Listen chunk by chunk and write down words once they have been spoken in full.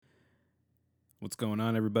What's going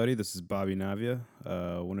on, everybody? This is Bobby Navia,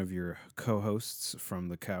 one of your co-hosts from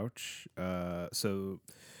the couch. So you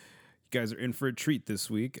guys are in for a treat this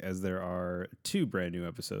week, as there are 2 brand new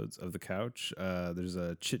episodes of the couch. There's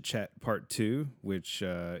a ChitChat Part 2, which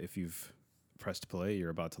if you've pressed play, you're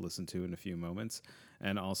about to listen to in a few moments,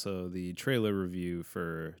 and also the trailer review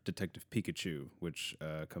for Detective Pikachu, which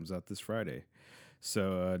comes out this Friday.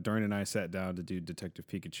 So Dorian and I sat down to do Detective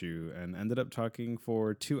Pikachu and ended up talking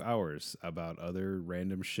for 2 hours about other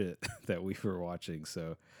random shit that we were watching.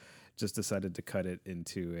 So just decided to cut it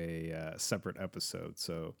into a separate episode.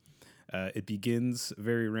 So it begins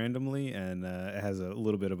very randomly and it has a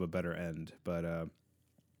little bit of a better end. But I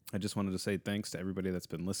just wanted to say thanks to everybody that's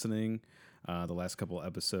been listening. The last couple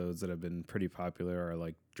episodes that have been pretty popular are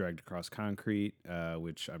like Dragged Across Concrete,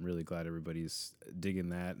 which I'm really glad everybody's digging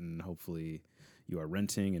that, and hopefully you are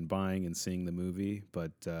renting and buying and seeing the movie.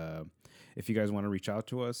 But if you guys want to reach out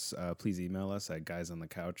to us, please email us at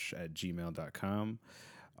guysonthecouch@gmail.com.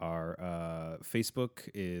 Our Facebook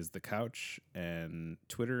is The Couch, and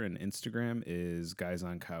Twitter and Instagram is Guys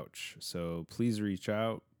on Couch. So please reach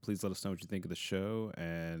out. Please let us know what you think of the show,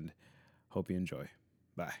 and hope you enjoy.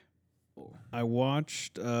 Bye. I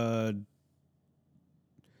watched a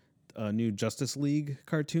new Justice League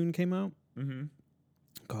cartoon came out. Mm-hmm.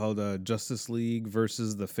 Called Justice League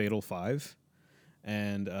versus the Fatal Five.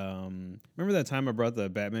 And remember that time I brought the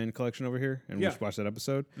Batman collection over here and we watched that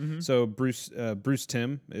episode? Mm-hmm. So Bruce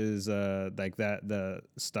Timm is like that, the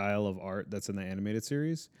style of art that's in the animated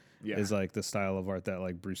series is like the style of art that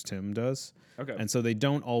like Bruce Timm does. Okay. And so they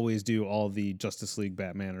don't always do all the Justice League,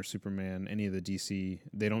 Batman or Superman, any of the DC.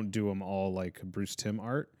 They don't do them all like Bruce Timm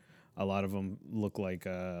art. A lot of them look like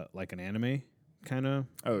an anime kind of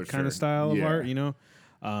style of art, you know?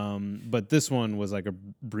 But this one was like a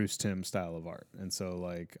Bruce Timm style of art. And so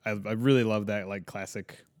like, I really love that like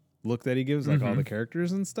classic look that he gives, like all the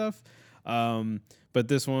characters and stuff. But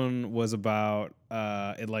this one was about,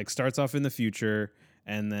 it like starts off in the future,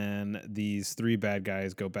 and then these 3 bad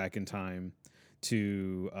guys go back in time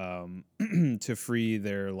to, to free 2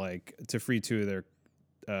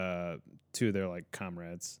 of their like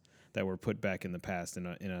comrades that were put back in the past in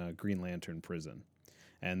a Green Lantern prison.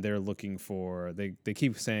 And they're looking for, they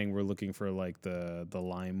keep saying we're looking for like the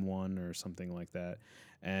lime one or something like that.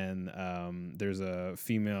 And there's a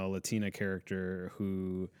female Latina character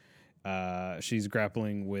who she's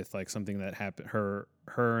grappling with like something that happened. Her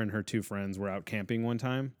and her 2 friends were out camping one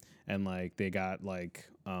time, and like they got like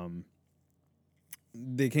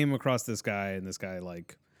they came across this guy, and this guy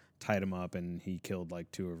like tied him up, and he killed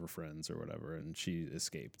like 2 of her friends or whatever, and she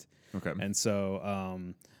escaped. Okay. And so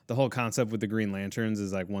the whole concept with the Green Lanterns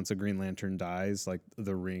is like once a Green Lantern dies, like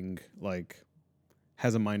the ring like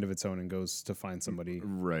has a mind of its own and goes to find somebody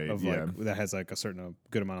like that has like a certain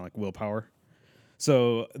good amount of like willpower.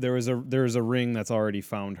 So there is a ring that's already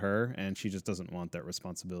found her, and she just doesn't want that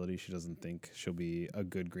responsibility. She doesn't think she'll be a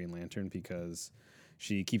good Green Lantern because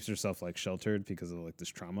she keeps herself like sheltered because of like this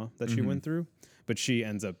trauma that she went through. But she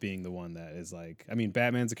ends up being the one that is like, I mean,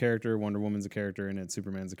 Batman's a character, Wonder Woman's a character in it,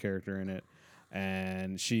 Superman's a character in it.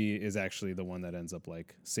 And she is actually the one that ends up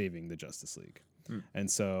like saving the Justice League. And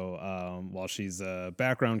so while she's a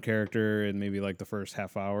background character in maybe like the first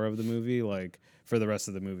half hour of the movie, like for the rest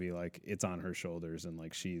of the movie, like it's on her shoulders, and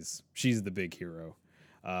like she's the big hero.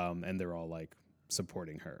 And they're all like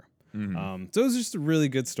supporting her. So it was just a really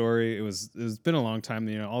good story. It's been a long time,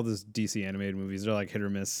 you know, all these DC animated movies, they're like hit or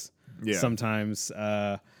miss. Sometimes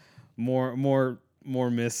more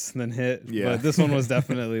miss than hit. But this one was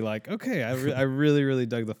definitely like, okay, I really, really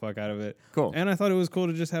dug the fuck out of it. Cool. And I thought it was cool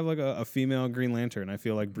to just have like a female Green Lantern. I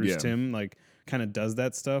feel like Bruce Timm like kind of does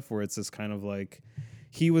that stuff where it's just kind of like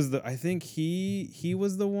he was the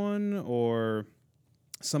one, or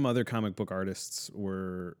some other comic book artists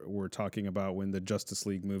were talking about when the Justice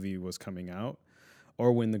League movie was coming out,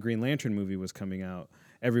 or when the Green Lantern movie was coming out,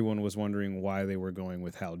 everyone was wondering why they were going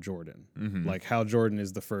with Hal Jordan. Like Hal Jordan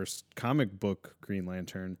is the first comic book Green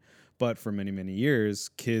Lantern, but for many, many years,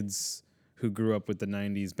 kids who grew up with the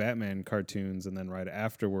 90s Batman cartoons and then right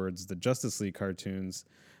afterwards the Justice League cartoons,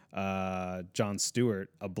 Jon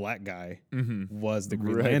Stewart, a black guy, was the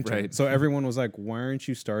Green Lantern. Right. So everyone was like, why aren't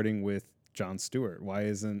you starting with Jon Stewart? Why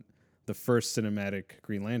isn't the first cinematic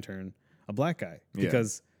Green Lantern a black guy?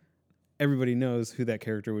 Because everybody knows who that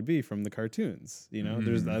character would be from the cartoons. You know,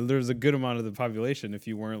 there's a good amount of the population, if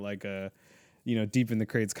you weren't like a, you know, deep in the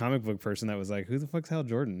crates comic book person, that was like, who the fuck's Hal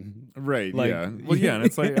Jordan? Right. Like, well, and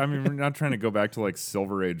it's like, I mean, we're not trying to go back to like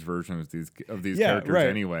Silver Age versions of these characters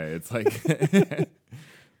anyway. It's like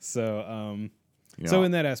so so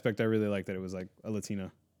in that aspect, I really like that it was like a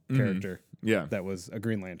Latina character that was a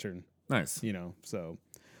Green Lantern. Nice. You know, so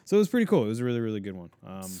it was pretty cool. It was a really, really good one.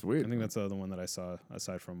 Sweet. I think that's the other one that I saw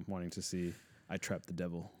aside from wanting to see I Trapped the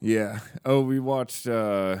Devil. Yeah. Oh, we watched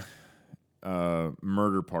Murder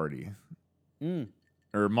Party.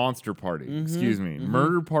 Or Monster Party. Excuse me.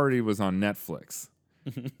 Murder Party was on Netflix.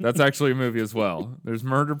 That's actually a movie as well. There's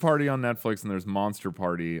Murder Party on Netflix and there's Monster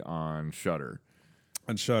Party on Shudder.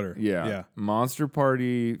 On Shudder. Yeah. Monster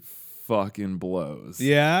Party fucking blows.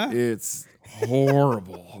 Yeah? It's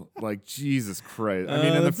horrible. Like, Jesus Christ. I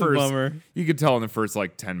mean, in the first, you could tell in the first,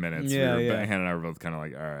 like, 10 minutes. Yeah, Hannah and I were both kind of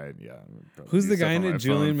like, all right, yeah. Who's the guy in it?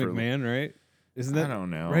 Julian McMahon, right? Isn't that? I don't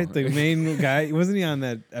know. Right? The main guy. Wasn't he on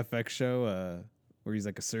that FX show where he's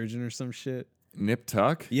like a surgeon or some shit? Nip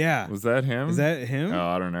Tuck? Yeah. Was that him? Is that him? Oh,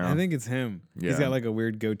 I don't know. I think it's him. Yeah. He's got like a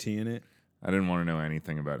weird goatee in it. I didn't want to know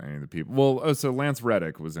anything about any of the people. Well, so Lance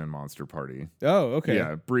Reddick was in Monster Party. Oh, okay.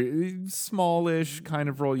 Yeah, smallish kind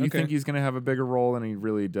of role. You think he's going to have a bigger role than he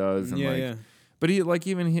really does. And yeah. But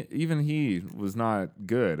even he was not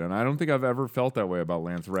good, and I don't think I've ever felt that way about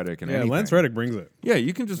Lance Reddick. And Lance Reddick brings it. Yeah,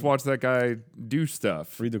 you can just watch that guy do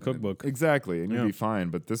stuff. Read the cookbook. Exactly, and you'll be fine.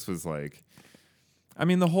 But this was like, I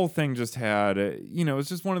mean, the whole thing just had, it's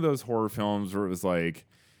just one of those horror films where it was like,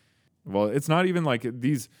 well, it's not even like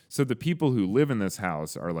these. So the people who live in this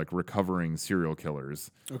house are like recovering serial killers.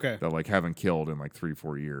 Okay. That like haven't killed in like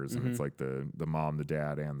 3-4 years, and it's like the mom, the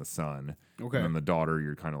dad, and the son. Okay. And then the daughter,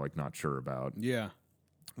 you're kind of like not sure about. Yeah.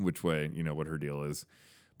 Which way, what her deal is.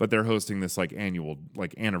 But they're hosting this like annual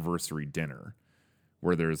like anniversary dinner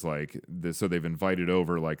where there's like this. So they've invited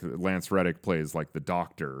over like Lance Reddick plays like the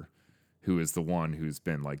doctor, who is the one who's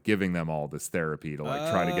been like giving them all this therapy to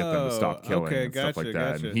like try to get them to stop killing and stuff like that.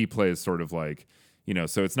 Gotcha. And he plays sort of like,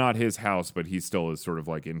 so it's not his house, but he still is sort of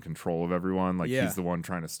like in control of everyone. Like he's the one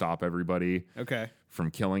trying to stop everybody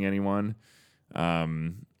from killing anyone.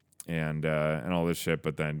 And all this shit.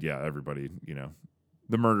 But then, everybody,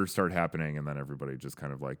 the murders start happening and then everybody just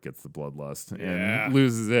kind of like gets the bloodlust and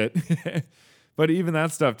loses it. But even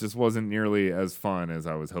that stuff just wasn't nearly as fun as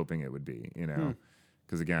I was hoping it would be,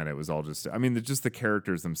 Because again, it was all just the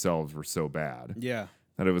characters themselves were so bad. Yeah.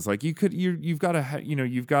 That it was like you've got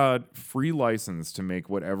you've got free license to make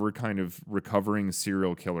whatever kind of recovering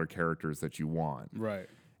serial killer characters that you want. Right.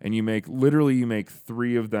 And you make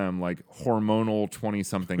 3 of them like hormonal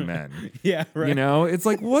 20-something men. Yeah, right. It's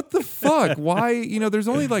like, what the fuck? Why? There's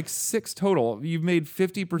only like 6 total. You've made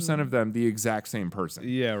 50% of them the exact same person.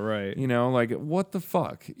 Yeah, right. Like, what the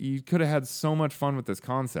fuck? You could have had so much fun with this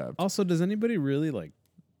concept. Also, does anybody really like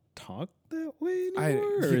talk that way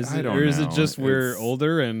anymore? I don't know. Or is it just we're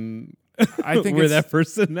older and I think we're that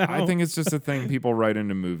person now? I think it's just a thing people write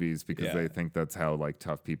into movies because they think that's how like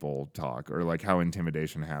tough people talk or like how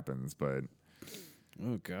intimidation happens. But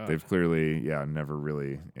oh god, they've clearly never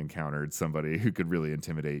really encountered somebody who could really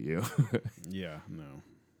intimidate you. Yeah, no,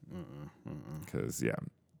 because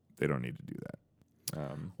they don't need to do that.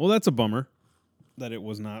 Well, that's a bummer that it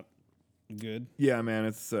was not good. Yeah, man,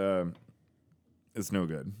 it's no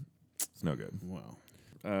good. It's no good. Wow.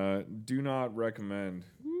 Do not recommend.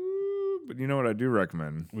 But you know what I do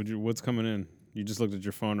recommend? What's coming in? You just looked at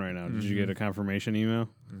your phone right now. Did you get a confirmation email?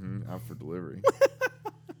 Out for delivery.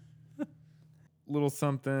 little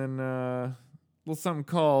something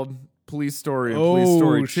called Police Story and Police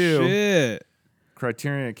Story 2. Shit.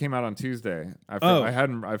 Criterion. It came out on Tuesday.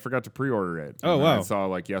 I forgot to pre-order it. Oh, wow. I saw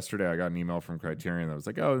like yesterday I got an email from Criterion that was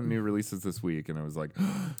like, "Oh, the new releases this week," and I was like,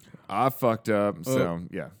 "I fucked up." So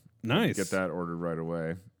yeah, nice. Get that ordered right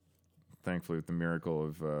away. Thankfully, with the miracle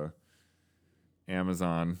of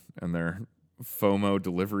Amazon and their FOMO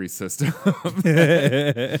delivery system.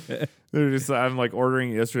 I'm like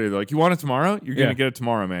ordering it yesterday. They're like, "You want it tomorrow? You're gonna get it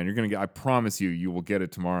tomorrow, man. You're gonna get. I promise you will get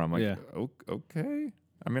it tomorrow." I'm like, okay.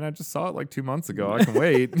 I mean, I just saw it like 2 months ago. I can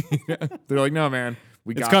wait. They're like, "No, man,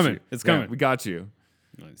 it's coming. It's coming. We got you."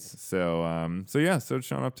 Nice. So it's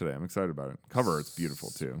showing up today. I'm excited about it. Cover art's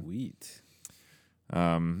beautiful too. Sweet.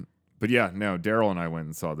 But Daryl and I went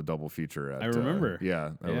and saw the double feature at. I remember.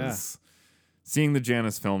 That was. Seeing the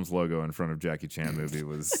Janus Films logo in front of Jackie Chan movie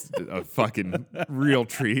was a fucking real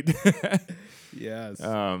treat. Yes.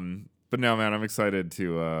 But no, man, I'm excited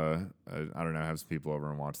to I don't know, have some people over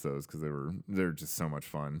and watch those because they're just so much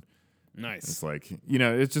fun. Nice. It's like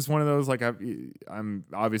it's just one of those like I'm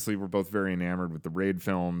obviously we're both very enamored with the Raid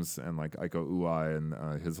films and like Iko Uwai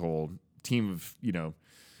and his whole team of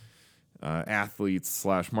athletes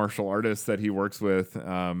 / martial artists that he works with.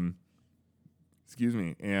 Excuse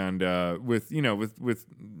me, and with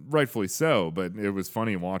rightfully so, but it was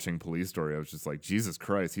funny watching Police Story. I was just like, Jesus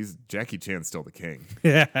Christ, Jackie Chan's still the king.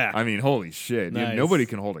 Yeah, I mean, holy shit, nice. Nobody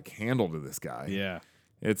can hold a candle to this guy. Yeah,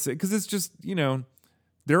 it's because it's just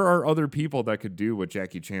there are other people that could do what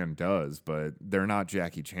Jackie Chan does, but they're not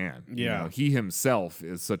Jackie Chan. Yeah. You know, he himself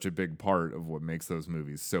is such a big part of what makes those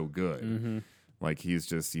movies so good. Mm-hmm. Like he's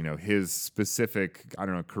just, you know, his specific, I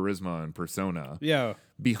don't know, charisma and persona. Yeah.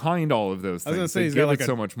 Behind all of those things. I was gonna say he's got like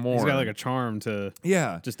so much more. He's got like a charm to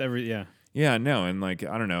just every Yeah, no, and like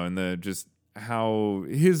I don't know, and the just how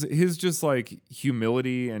his just like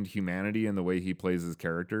humility and humanity in the way he plays his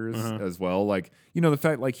characters as well. Like, you know, the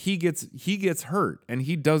fact like he gets hurt and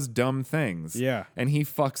he does dumb things. Yeah. And he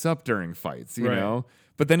fucks up during fights, you know?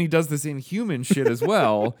 But then he does this inhuman shit as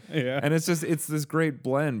well. Yeah. And it's this great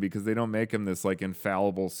blend because they don't make him this like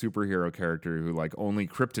infallible superhero character who like only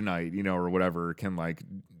kryptonite, you know, or whatever can like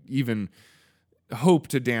even hope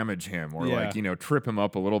to damage him or like, you know, trip him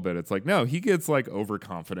up a little bit. It's like, no, he gets like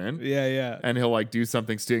overconfident. Yeah. And he'll like do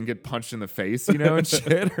something stupid and get punched in the face, you know, and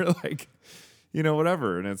shit, or like, you know,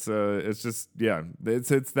 whatever. And it's just,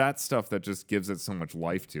 it's that stuff that just gives it so much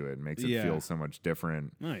life to it and makes it feel so much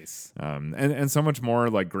different. Nice. And so much more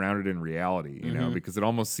like grounded in reality, you know, because it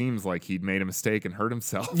almost seems like he'd made a mistake and hurt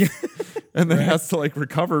himself and then has to like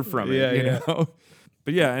recover from it, you know?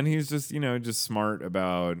 But yeah, and he's just, you know, just smart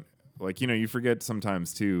about, like, you know, you forget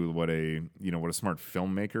sometimes too what a smart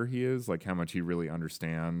filmmaker he is, like how much he really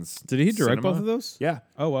understands. Did he direct cinema. both of those? Yeah.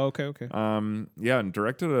 Oh, well, okay. Yeah, and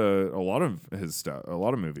directed a lot of his stuff, a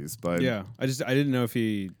lot of movies. But yeah, I didn't know if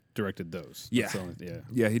he directed those. Yeah,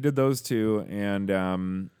 yeah, he did those too, and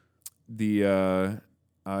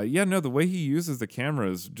the way he uses the camera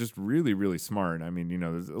is just really, really smart. I mean, you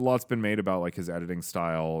know, there's a lot's been made about like his editing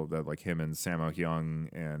style, that like him and Sammo Hyung,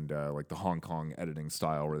 and like the Hong Kong editing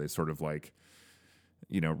style, where they sort of like,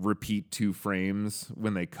 you know, repeat 2 frames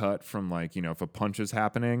when they cut from like, you know, if a punch is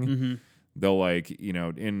happening, they'll like, you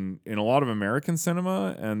know, in a lot of American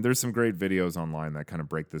cinema, and there's some great videos online that kind of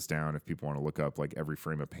break this down if people want to look up like Every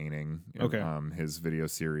Frame of Painting. Okay. His video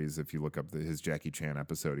series, if you look up his Jackie Chan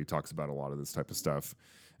episode, he talks about a lot of this type of stuff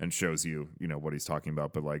and shows you, you know, what he's talking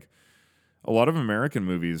about. But like a lot of American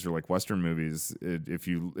movies or like Western movies, if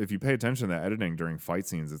you pay attention to the editing during fight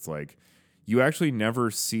scenes, it's like you actually never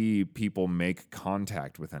see people make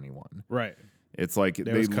contact with anyone. Right. It's like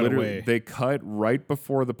they cut right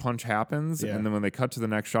before the punch happens, and then when they cut to the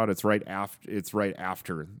next shot, it's right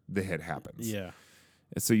after the hit happens. Yeah.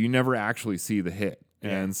 So you never actually see the hit.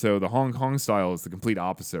 Yeah. And so the Hong Kong style is the complete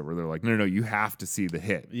opposite, where they're like, no, you have to see the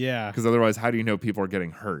hit. Yeah. Because otherwise, how do you know people are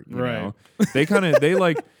getting hurt? You know? They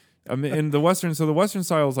like, in the Western, so the Western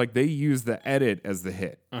style is like they use the edit as the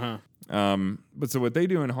hit. But so what they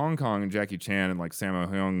do in Hong Kong and Jackie Chan and like Sammo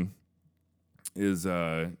Hyung is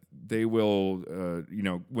they will, you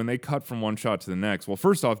know, when they cut from one shot to the next, well,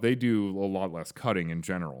 first off, they do a lot less cutting in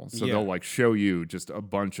general. So they'll like show you just a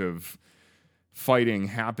bunch of fighting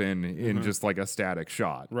happen in just like a static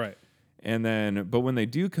shot. Right. And then, but when they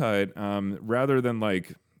do cut, rather than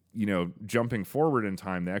like, you know, jumping forward in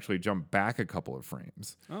time, they actually jump back a couple of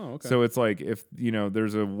frames. Oh, okay. So it's like if, you know,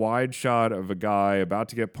 there's a wide shot of a guy about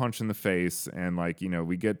to get punched in the face, and like, you know,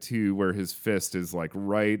 we get to where his fist is like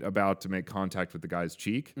right about to make contact with the guy's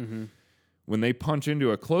cheek. When they punch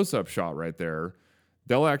into a close-up shot right there,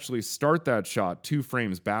 they'll actually start that shot 2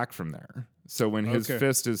 frames back from there. So when his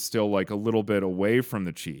fist is still like a little bit away from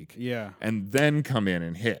the cheek, and then come in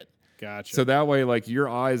and hit. Gotcha. So that way, like your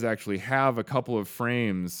eyes actually have a couple of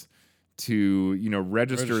frames to, you know,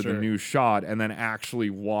 register the new shot and then actually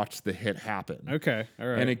watch the hit happen. Okay. All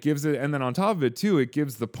right. And it gives it, and then on top of it too, it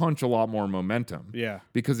gives the punch a lot more momentum. Yeah.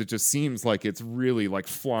 Because it just seems like it's really like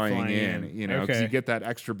flying in, you know, because you get that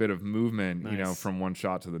extra bit of movement, you know, from one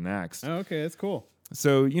shot to the next. Oh, okay. That's cool.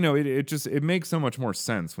 So, you know, it makes so much more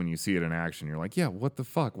sense when you see it in action. You're like, yeah, what the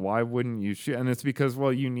fuck? Why wouldn't you shoot? And it's because,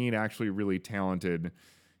 well, you need actually really talented,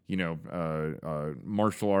 you know,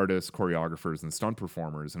 martial artists, choreographers, and stunt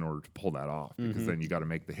performers in order to pull that off. Because then you got to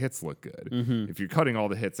make the hits look good. If you're cutting all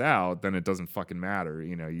the hits out, then it doesn't fucking matter.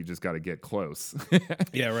 You know, you just got to get close.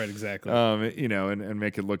 Yeah, right, exactly. You know, and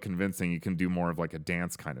make it look convincing. You can do more of like a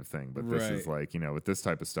dance kind of thing. But this is like, you know, with this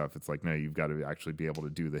type of stuff, it's like, no, you've got to actually be able to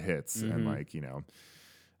do the hits and like, you know.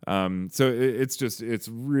 So it's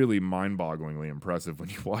really mind-bogglingly impressive when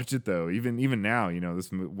you watch it, though. Even now, you know,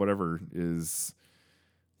 this whatever is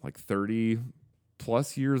like 30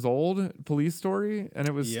 plus years old Police Story, and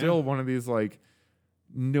it was still one of these like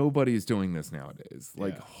nobody's doing this nowadays.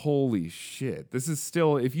 Like holy shit, this is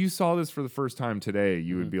still, if you saw this for the first time today,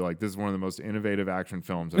 you would be like, this is one of the most innovative action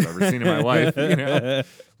films I've ever seen in my life. You know,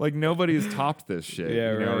 like nobody's topped this shit.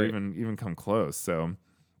 You know, or even come close. So.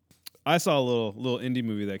 I saw a little indie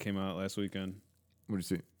movie that came out last weekend. What did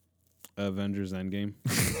you see? Avengers Endgame.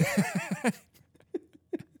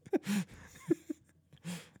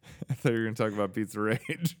 thought you were going to talk about Beats of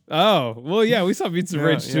Rage. Oh, well, yeah, we saw Beats of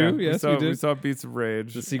Rage too. Yes, we did. We saw Beats of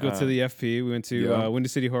Rage. The sequel to the FP. We went to Windy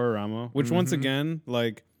City Horrorama, which once again,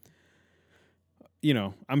 like, you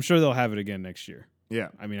know, I'm sure they'll have it again next year. Yeah.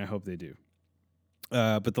 I mean, I hope they do.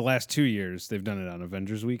 But the last 2 years, they've done it on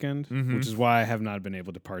Avengers weekend, which is why I have not been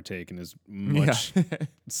able to partake in as much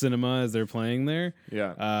cinema as they're playing there.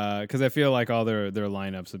 Yeah. Because I feel like all their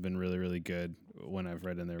lineups have been really, really good when I've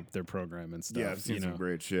read in their program and stuff. Yeah, I've seen some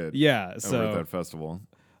great shit. Yeah. Over at that festival.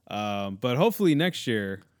 But hopefully next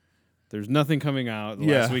year, there's nothing coming out the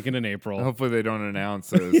last weekend in April. Hopefully they don't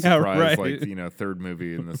announce a surprise, like, you know, third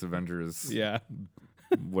movie in this Avengers,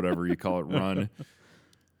 whatever you call it, run.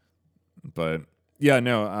 But yeah,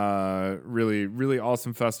 no, really, really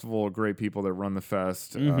awesome festival. Great people that run the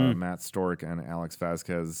fest. Matt Stork and Alex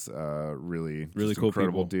Vasquez, really cool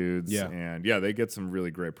incredible people. dudes. Yeah. And yeah, they get some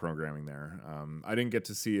really great programming there. I didn't get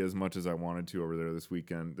to see as much as I wanted to over there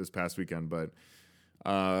this past weekend, but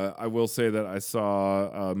I will say that I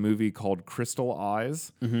saw a movie called Crystal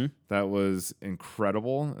Eyes. That was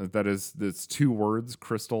incredible. That's 2 words,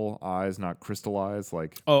 crystal eyes, not crystallize.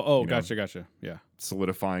 Like gotcha. Yeah.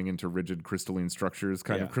 Solidifying into rigid crystalline structures,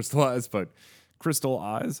 kind of crystallized, but crystal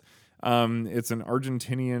eyes. It's an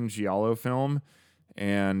Argentinian giallo film,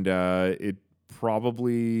 and you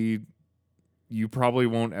probably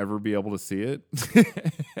won't ever be able to see it.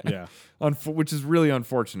 Yeah. Which is really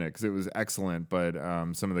unfortunate because it was excellent, but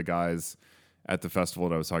some of the guys at the festival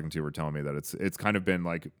that I was talking to were telling me that it's kind of been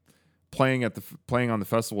like playing on the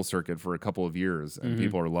festival circuit for a couple of years, and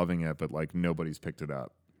people are loving it, but like nobody's picked it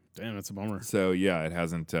up. Damn, that's a bummer. So yeah, it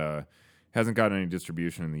hasn't gotten any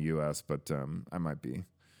distribution in the U.S., but I might be.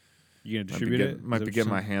 You gonna distribute it? Might be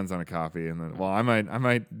getting my hands on a copy, and then I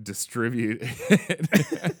might distribute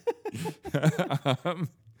it.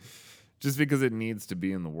 Just because it needs to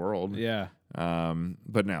be in the world. Yeah.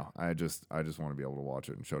 But no, I just want to be able to watch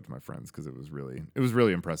it and show it to my friends because it was really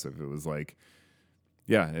impressive. It was like,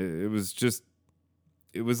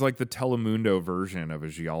 it was like the Telemundo version of a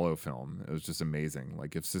giallo film. It was just amazing.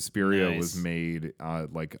 Like if Suspiria was made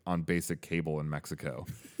like on basic cable in Mexico.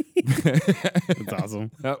 That's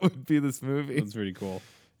awesome. That would be this movie. That's pretty cool.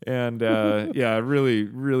 And I really,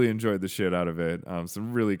 really enjoyed the shit out of it.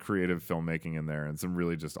 Some really creative filmmaking in there and some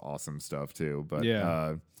really just awesome stuff too. But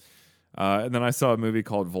and then I saw a movie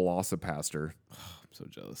called Velocipaster. So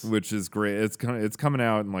jealous. Which is great. It's coming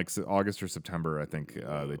out in like August or September, I think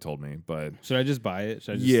they told me. But should I just buy it?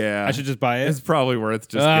 I should just buy it. It's probably worth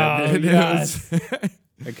just getting it. Yes.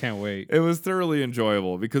 I can't wait. It was thoroughly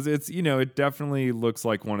enjoyable because it's, you know, it definitely looks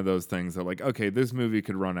like one of those things that like, okay, this movie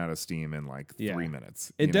could run out of steam in like 3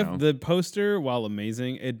 minutes. The poster, while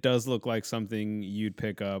amazing, it does look like something you'd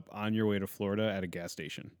pick up on your way to Florida at a gas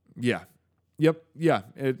station. Yeah. Yep. Yeah.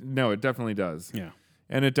 It definitely does. Yeah.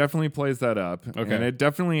 And it definitely plays that up. Okay. And it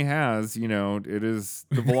definitely has, you know, it is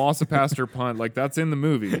the Velocipaster punt. Like, that's in the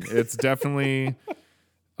movie. It's definitely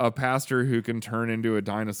a pastor who can turn into a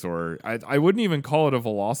dinosaur. I wouldn't even call it a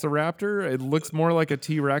velociraptor. It looks more like a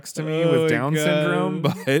T-Rex to me with Down syndrome.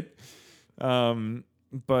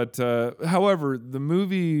 But however, the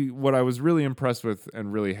movie, what I was really impressed with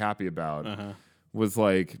and really happy about was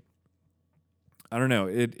like, I don't know,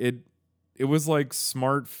 it was like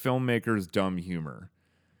smart filmmakers' dumb humor.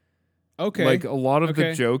 Okay. Like a lot of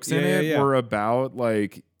the jokes in it were about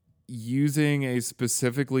like using a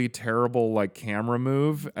specifically terrible like camera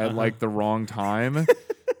move at like the wrong time.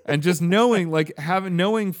 And just knowing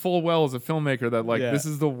full well as a filmmaker that like this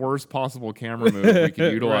is the worst possible camera move we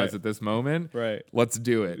can utilize at this moment. Right. Let's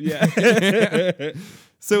do it. Yeah.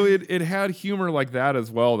 So it had humor like that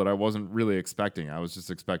as well that I wasn't really expecting. I was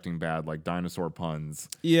just expecting bad like dinosaur puns.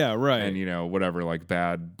 Yeah, right. And, you know, whatever, like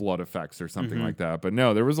bad blood effects or something like that. But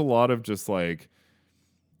no, there was a lot of just like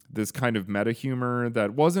this kind of meta humor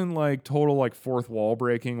that wasn't like total like fourth wall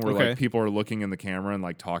breaking where like people are looking in the camera and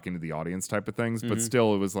like talking to the audience type of things. But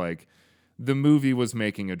still, it was like the movie was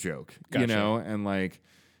making a joke, you know, and like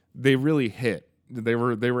they really hit. They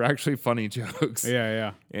were actually funny jokes.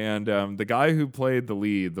 Yeah. And the guy who played the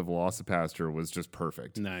lead, the Velocipaster, was just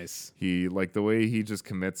perfect. Nice. He like the way he just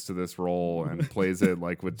commits to this role and plays it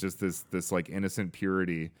like with just this like innocent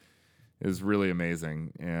purity is really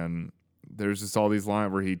amazing. And there's just all these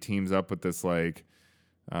lines where he teams up with this like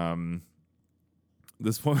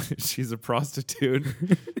this woman, she's a prostitute.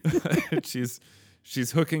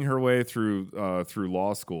 she's hooking her way through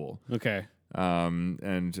law school. Okay.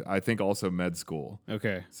 And I think also med school.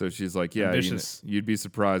 Okay. So she's like, yeah, you'd be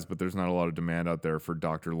surprised, but there's not a lot of demand out there for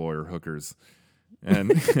doctor, lawyer, hookers,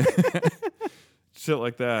 and shit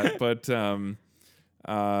like that. But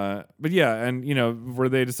But yeah, and where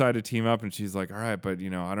they decide to team up, and she's like, all right, but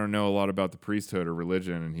I don't know a lot about the priesthood or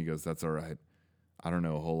religion, and he goes, that's all right. I don't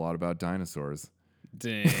know a whole lot about dinosaurs.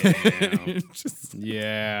 Damn.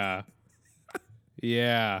 Yeah.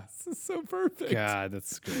 Yeah. This is so perfect. God,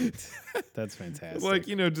 that's great. That's fantastic. Like,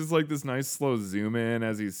 just like this nice slow zoom in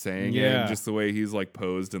as he's saying it, and just the way he's like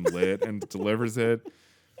posed and lit and delivers it.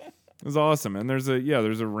 It was awesome. And there's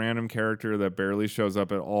a random character that barely shows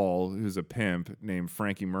up at all who's a pimp named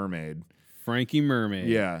Frankie Mermaid. Frankie Mermaid.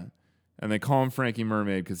 Yeah. And they call him Frankie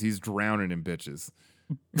Mermaid because he's drowning in bitches.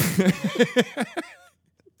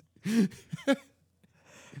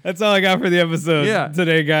 That's all I got for the episode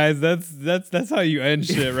today, guys. That's how you end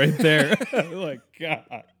shit right there. Like,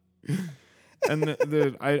 God. And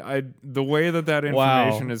the way that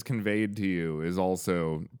information is conveyed to you is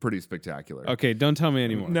also pretty spectacular. Okay, don't tell me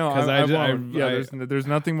anymore. No, there's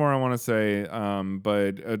nothing more I want to say.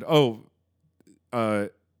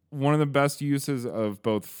 One of the best uses of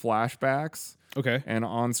both flashbacks and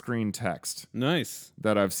on-screen text. Nice.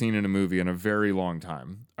 That I've seen in a movie in a very long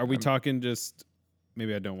time. Are we talking just...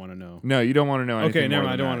 Maybe I don't want to know. No, you don't want to know anything. Okay, never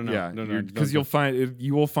mind. I don't want to know. Yeah, because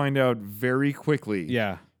you will find out very quickly.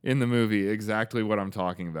 Yeah. In the movie, exactly what I'm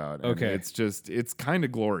talking about. And it's kind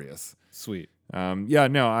of glorious. Sweet.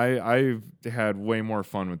 I had way more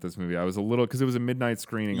fun with this movie. I was a little because it was a midnight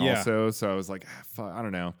screening also, so I was like, I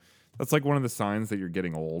don't know. That's like one of the signs that you're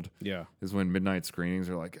getting old. Yeah. Is when midnight screenings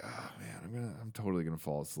are like, oh man, I'm totally gonna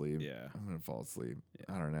fall asleep. Yeah. I'm gonna fall asleep.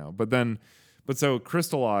 Yeah. I don't know. But so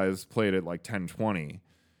Crystal Eyes played at like 10:20,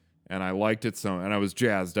 and I liked it so, and I was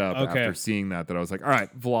jazzed up after seeing that I was like, all right,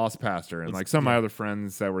 Velocipaster, and like some of my other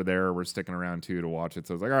friends that were there were sticking around too to watch it,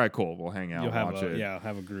 so I was like, all right, cool, we'll hang out, watch it. Yeah,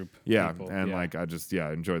 have a group. Yeah, people. And like I just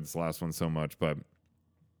enjoyed this last one so much, but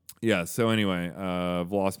yeah. So anyway,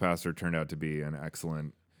 Velocipaster turned out to be an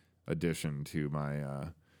excellent addition to my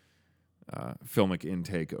filmic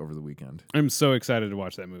intake over the weekend. I'm so excited to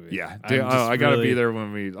watch that movie. Yeah, I gotta be there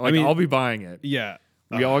when we. Like, I'll be buying it. Yeah,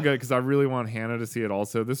 we all got because I really want Hannah to see it.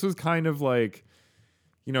 Also, this was kind of like,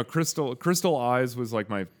 Crystal Eyes was like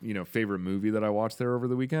my favorite movie that I watched there over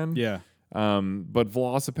the weekend. Yeah. But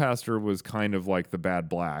Velocipaster was kind of like the Bad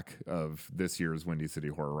Black of this year's Windy City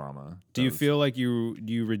Horrorama. Do you feel like you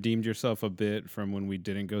redeemed yourself a bit from when we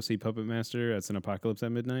didn't go see Puppet Master as an Apocalypse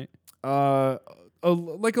at Midnight?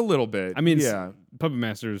 Like a little bit. I mean, Puppet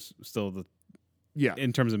Master's still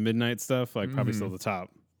in terms of midnight stuff, like probably still the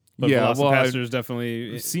top. But Velocipaster's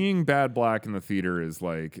definitely seeing Bad Black in the theater is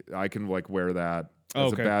like I can like wear that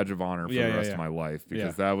as a badge of honor for the rest of my life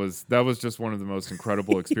because that was just one of the most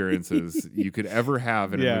incredible experiences you could ever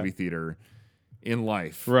have in a movie theater in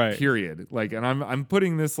life. Right. Period. Like, and I'm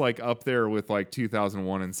putting this like up there with like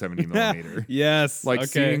 2001 and 70mm. Yes. Like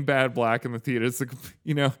seeing Bad Black in the theater. It's like,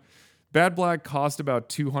 Bad Black cost about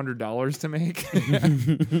 $200 to make.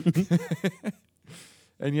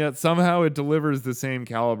 And yet somehow it delivers the same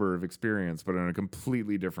caliber of experience, but in a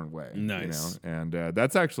completely different way. Nice. And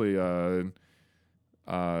that's actually a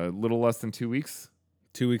little less than 2 weeks.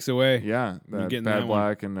 2 weeks away. Yeah. Bad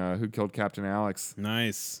Black and Who Killed Captain Alex.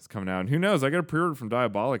 Nice. It's coming out. And who knows? I got a pre-order from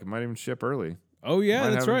Diabolic. It might even ship early. Oh, yeah,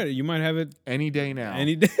 that's right. You might have it any day now.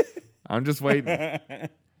 Any day. I'm just waiting.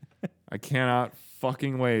 I cannot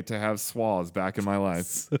fucking wait to have Swaz back in my life.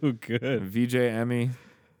 So good. VJ Emmy.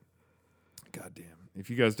 Goddamn. If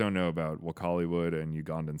you guys don't know about Wakaliwood and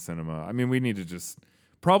Ugandan cinema, I mean, we need to just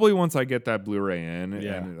probably once I get that Blu-ray in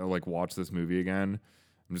and like watch this movie again,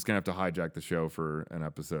 I'm just gonna have to hijack the show for an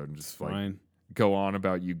episode and just like go on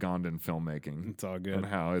about Ugandan filmmaking. It's all good. And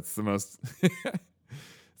how it's the most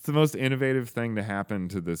it's the most innovative thing to happen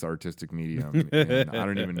to this artistic medium in I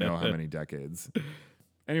don't even know how many decades.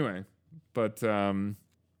 Anyway, but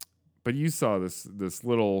you saw this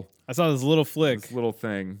little I saw this little flick. This little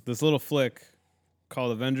thing. This little flick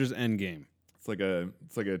called Avengers ENDGAME. It's like a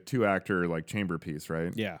 2-actor like chamber piece,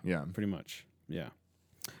 right? Yeah. Yeah. Pretty much. Yeah.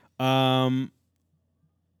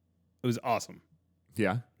 It was awesome.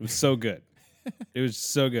 Yeah. It was so good. It was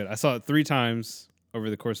so good. I saw it 3 times over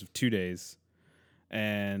the course of 2 days,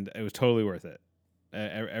 and it was totally worth it.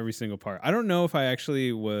 Every single part. I don't know if I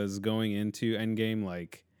actually was going into Endgame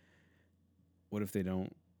like, what if they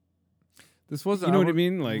don't? This was, you know what I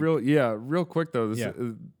mean? Like, real quick though.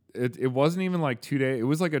 It wasn't even like 2 days. It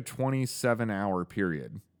was like a 27-hour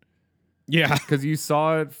period. Yeah, because you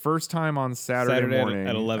saw it first time on Saturday morning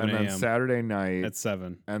at 11 a.m. and then Saturday night at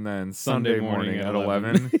 7, and then Sunday morning at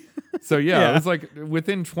 11. So it was like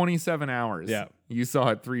within 27 hours. Yeah, you saw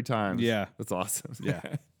it 3 times. Yeah, that's awesome. Yeah,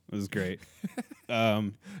 it was great.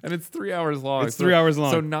 And it's 3 hours long. It's 3 hours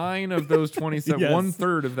long. So 9 of those 27,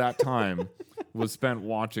 1/3 of that time was spent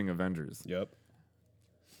watching Avengers. Yep.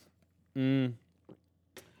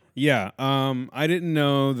 Yeah. I didn't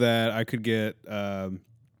know that I could get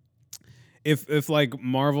if like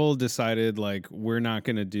Marvel decided like we're not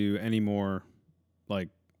gonna do any more like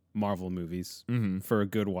Marvel movies for a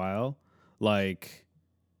good while, like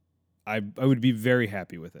I would be very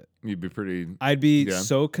happy with it. You'd be pretty. I'd be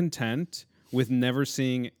so content with never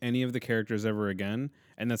seeing any of the characters ever again,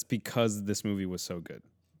 and that's because this movie was so good.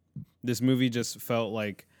 This movie just felt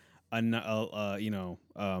like it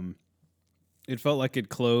felt like it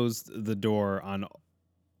closed the door on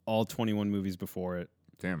all 21 movies before it.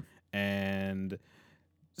 Damn. And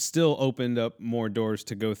still opened up more doors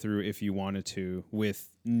to go through if you wanted to with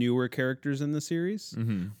newer characters in the series.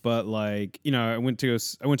 But like, I went to go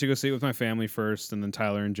see it with my family first, and then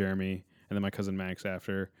Tyler and Jeremy, and then my cousin Max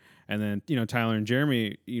after. And then, Tyler and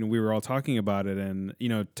Jeremy, we were all talking about it, and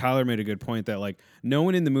Tyler made a good point that like no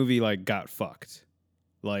one in the movie like got fucked.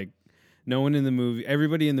 Like no one in the movie,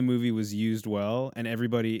 everybody in the movie was used well, and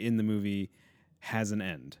everybody in the movie has an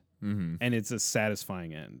end. And it's a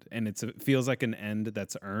satisfying end, and it feels like an end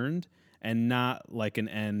that's earned, and not like an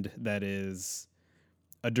end that is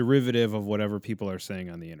a derivative of whatever people are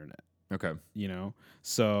saying on the internet. Okay.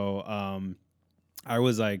 So I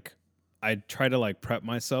was like, I try to like prep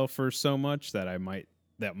myself for so much that might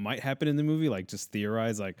happen in the movie, like just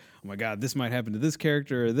theorize like, oh my God, this might happen to this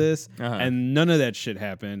character or this, and none of that shit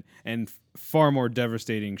happened, and far more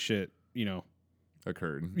devastating shit,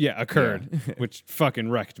 occurred, which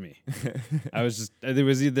fucking wrecked me. I was just there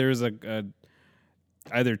was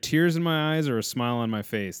either tears in my eyes or a smile on my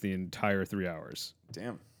face the entire 3 hours.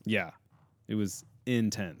 Damn. Yeah, it was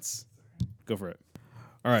intense. Go for it.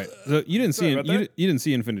 All right, so you didn't see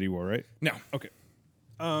Infinity War, right? No. Okay.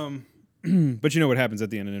 But you know what happens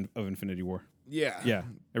at the end of Infinity War? Yeah.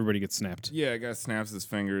 Everybody gets snapped. Yeah, a guy snaps his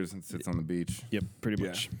fingers and sits on the beach. Yep, pretty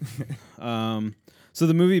much. So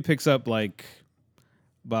the movie picks up like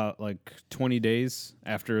about like 20 days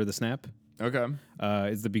after the snap. Okay.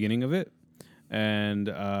 Is the beginning of it. And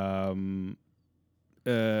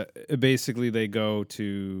basically they go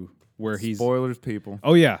to where he's... Spoilers, people.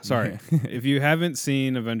 Oh, yeah, sorry. If you haven't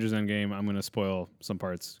seen Avengers ENDGAME, I'm going to spoil some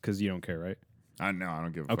parts because you don't care, right? No, I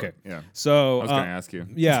don't give a fuck. Okay. Yeah. So... I was going to ask you.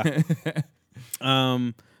 Yeah.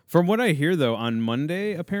 From what I hear, though, on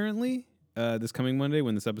Monday, apparently, this coming Monday,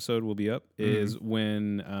 when this episode will be up, is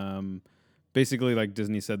when... basically, like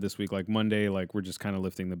Disney said this week, like Monday, like we're just kind of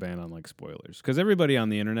lifting the ban on like spoilers, because everybody on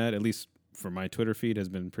the internet, at least for my Twitter feed, has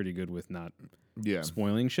been pretty good with not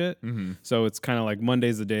spoiling shit. So it's kind of like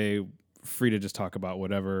Monday's the day free to just talk about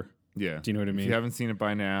whatever. Yeah. Do you know what I mean? If you haven't seen it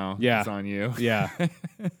by now, it's on you. Yeah.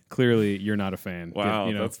 Clearly, you're not a fan.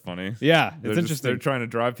 Wow, that's funny. Yeah, it's interesting. They're trying to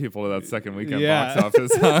drive people to that second weekend box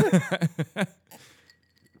office.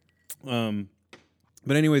 Huh?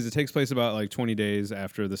 But anyways, it takes place about like 20 days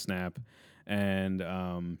after the snap.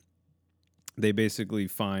 And they basically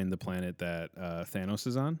find the planet that Thanos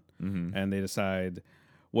is on, and they decide,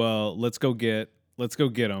 well, let's go get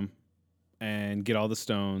him and get all the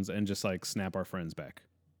stones and just like snap our friends back,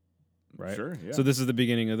 right? Sure. Yeah. So this is the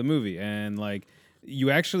beginning of the movie, and like you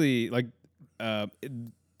actually like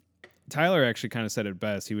Tyler actually kind of said it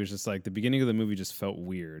best. He was just like, the beginning of the movie just felt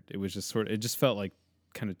weird. It was just it just felt like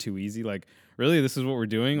kind of too easy. Like, really, this is what we're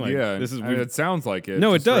doing? Like, this is. I mean, it sounds like it.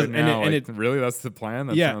 No, it does. Right now, and it really, that's the plan.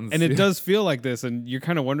 That sounds, and it does feel like this. And you're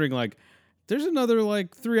kind of wondering, like, there's another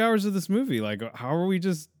like 3 hours of this movie. Like, how are we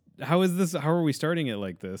starting it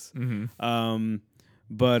like this?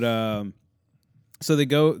 So they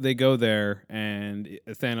go there, and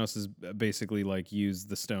Thanos is basically like used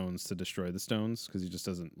the stones to destroy the stones because he just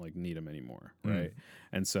doesn't like need them anymore, right?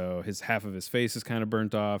 And so half of his face is kind of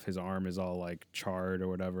burnt off, his arm is all like charred or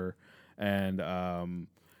whatever, and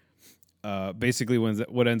basically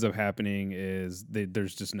what ends up happening is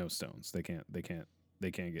there's just no stones. They can't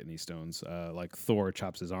get any stones. Like Thor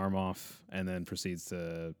chops his arm off and then proceeds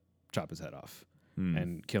to chop his head off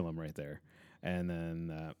and kill him right there. And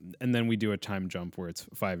then we do a time jump where it's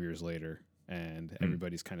 5 years later, and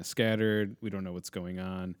everybody's kind of scattered. We don't know what's going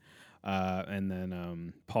on. And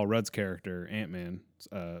then Paul Rudd's character, Ant-Man,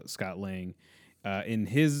 Scott Lang, in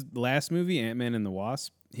his last movie, Ant-Man and the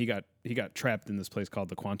Wasp, he got trapped in this place called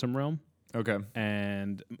the Quantum Realm. Okay.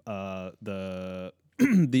 And the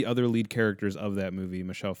the other lead characters of that movie,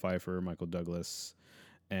 Michelle Pfeiffer, Michael Douglas,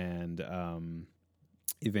 and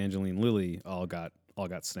Evangeline Lilly, all got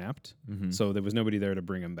snapped. So there was nobody there to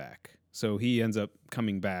bring him back. So he ends up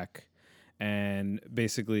coming back, and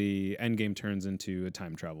basically Endgame turns into a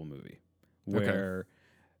time travel movie where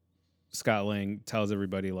Scott Lang tells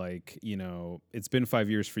everybody, like, it's been 5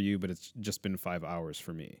 years for you, but it's just been 5 hours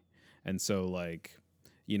for me. And so, like,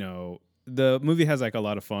 the movie has like a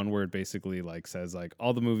lot of fun where it basically like says like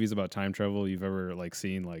all the movies about time travel you've ever like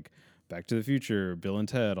seen, like Back to the Future, Bill and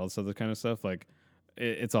Ted, all this other kind of stuff, like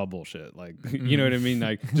it's all bullshit. Like, you know what I mean?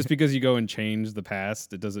 Like, just because you go and change the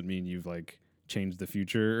past, it doesn't mean you've like changed the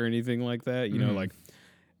future or anything like that. You know, like,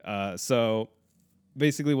 so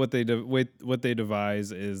basically what they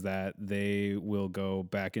devise is that they will go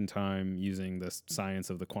back in time using the science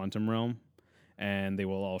of the quantum realm, and they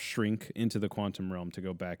will all shrink into the quantum realm to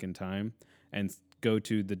go back in time and go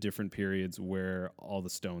to the different periods where all the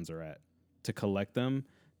stones are at to collect them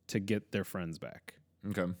to get their friends back.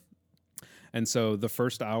 Okay. And so the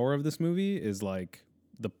first hour of this movie is like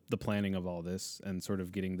the planning of all this and sort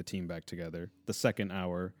of getting the team back together. The second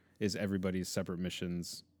hour is everybody's separate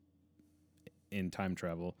missions in time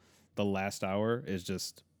travel. The last hour is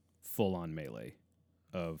just full on melee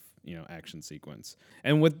of, you know, action sequence.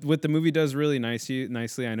 And what the movie does really nicely,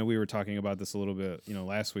 I know we were talking about this a little bit, you know,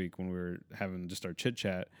 last week when we were having just our chit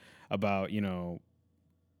chat about, you know,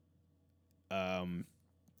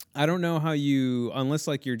 I don't know how you, unless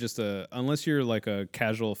you're like a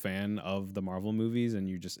casual fan of the Marvel movies and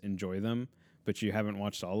you just enjoy them, but you haven't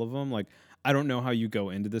watched all of them. Like, I don't know how you go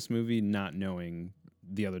into this movie not knowing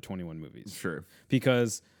the other 21 movies. Sure.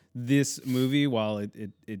 Because this movie, while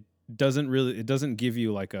it doesn't give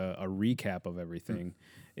you like a recap of everything,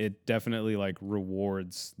 it definitely like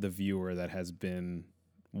rewards the viewer that has been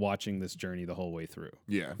watching this journey the whole way through.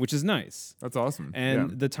 Yeah. Which is nice. That's awesome.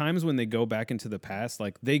 And the times when they go back into the past,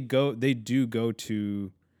 like they do go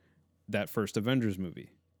to that first Avengers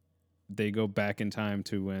movie. They go back in time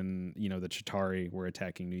to when, you know, the Chitauri were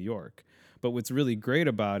attacking New York. But what's really great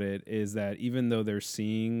about it is that even though they're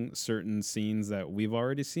seeing certain scenes that we've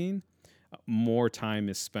already seen, more time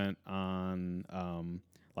is spent on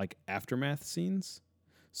like aftermath scenes.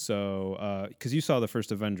 So, because you saw the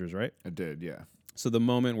first Avengers, right? I did, yeah. So the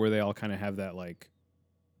moment where they all kind of have that like,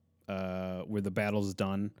 where the battle's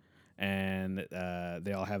done, and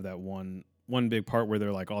they all have that one big part where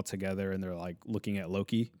they're like all together and they're like looking at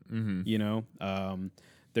Loki. You know,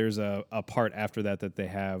 there's a part after that they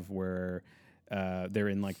have where they're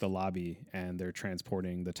in like the lobby and they're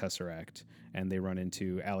transporting the Tesseract, and they run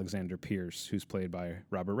into Alexander Pierce, who's played by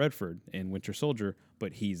Robert Redford in Winter Soldier,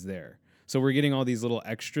 but he's there. So we're getting all these little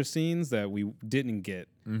extra scenes that we didn't get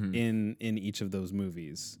in each of those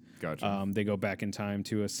movies. Gotcha. They go back in time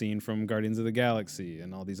to a scene from Guardians of the Galaxy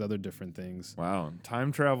and all these other different things. Wow.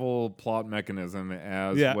 Time travel plot mechanism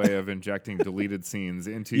as way of injecting deleted scenes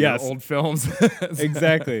into your old films.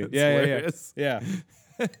 Exactly. Yeah.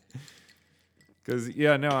 Because,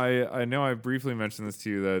 I know I briefly mentioned this to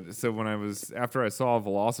you that, so after I saw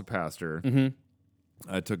Velocipaster,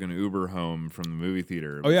 I took an Uber home from the movie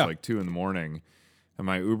theater. It was like 2 a.m. And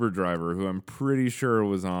my Uber driver, who I'm pretty sure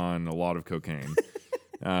was on a lot of cocaine,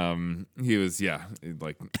 he was,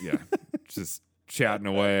 just chatting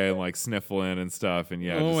away and like sniffling and stuff. And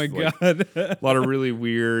oh my God. A lot of really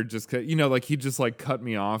weird, like he'd just like cut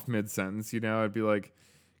me off mid-sentence, I'd be like,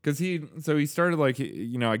 because he started like,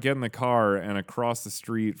 I get in the car and across the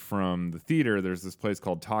street from the theater, there's this place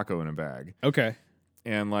called Taco in a Bag. Okay.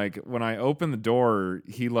 And like when I opened the door,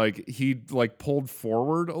 he pulled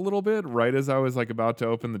forward a little bit right as I was like about to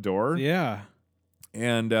open the door. Yeah.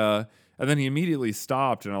 And then he immediately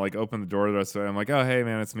stopped, and I like opened the door. So I'm like, "Oh, hey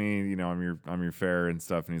man, it's me. I'm your fare and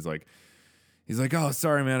stuff." And he's like, "Oh,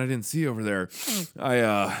 sorry man, I didn't see you over there.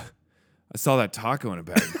 I saw that taco in a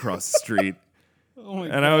bag across the street." Oh my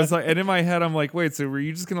God. I was like, and in my head, I'm like, "Wait, so were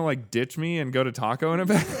you just gonna like ditch me and go to taco in a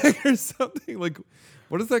bag or something? Like,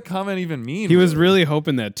 what does that comment even mean?" He was really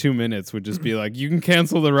hoping that 2 minutes would just be like, "You can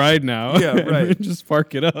cancel the ride now." Yeah, right. Just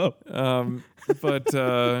park it up.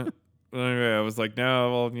 But anyway, I was like,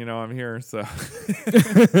 "No, well, I'm here." So,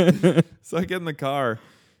 so I get in the car,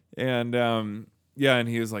 and and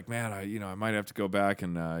he was like, "Man, I might have to go back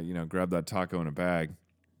and grab that taco in a bag."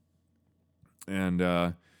 And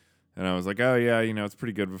I was like, "Oh yeah, it's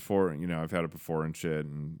pretty good before. I've had it before and shit,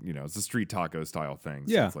 and it's a street taco style thing.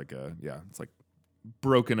 So it's like it's like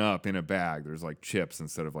broken up in a bag. There's like chips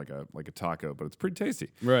instead of like a taco, but it's pretty tasty."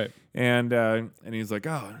 Right. And he's like,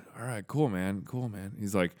 "Oh, all right, cool, man.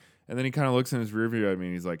 He's like, and then he kind of looks in his rear view at me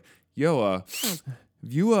and he's like, "Yo,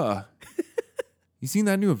 you seen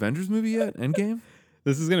that new Avengers movie yet? Endgame?"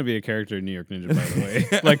 This is gonna be a character in New York Ninja, by the way.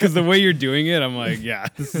 Like, because the way you're doing it, I'm like, yeah,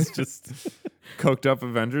 this is just coked up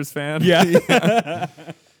Avengers fan. Yeah.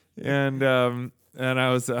 And I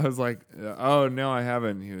was like, "Oh no, I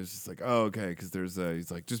haven't." He was just like, "Oh okay," because he's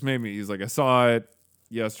like, "Just made me." He's like, "I saw it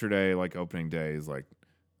yesterday, like opening day." He's like,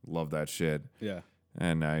 "Love that shit." Yeah.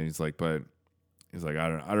 And he's like, "But he's like,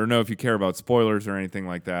 I don't know if you care about spoilers or anything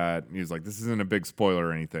like that. And he was like, this isn't a big spoiler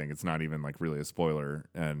or anything. It's not even like really a spoiler.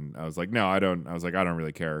 And I was like, no, I don't. I was like, I don't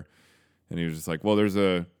really care. And he was just like, well, there's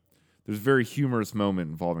a very humorous moment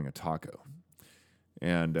involving a taco.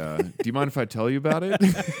 And do you mind if I tell you about it?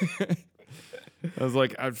 I was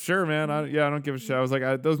like, I'm sure, man. I don't give a shit. I was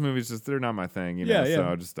like, those movies they're not my thing, you know.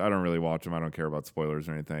 So I don't really watch them. I don't care about spoilers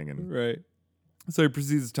or anything. And so he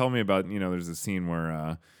proceeds to tell me about, there's a scene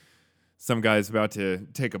where some guy's about to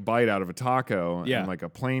take a bite out of a taco, and like a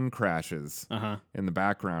plane crashes in the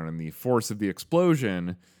background, and the force of the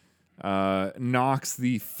explosion knocks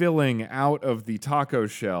the filling out of the taco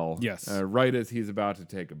shell. Right as he's about to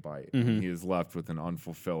take a bite, and he is left with an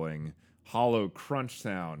unfulfilling, hollow crunch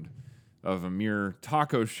sound of a mere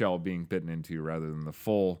taco shell being bitten into rather than the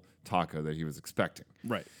full taco that he was expecting.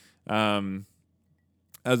 Right.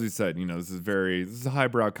 As we said, this is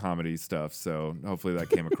highbrow comedy stuff, so hopefully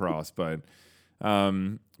that came across. But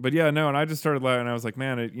yeah, no, and I just started laughing, and I was like,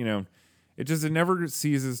 man, it never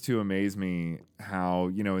ceases to amaze me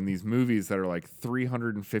how, in these movies that are like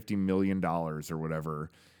 $350 million or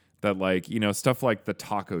whatever, that like, stuff like the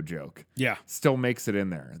taco joke still makes it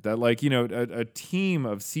in there. That like, a team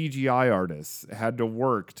of CGI artists had to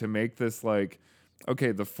work to make this like,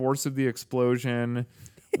 okay, the force of the explosion,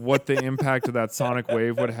 what the impact of that sonic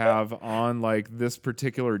wave would have on like this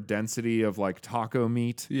particular density of like taco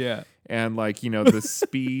meat. And like, the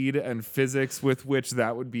speed and physics with which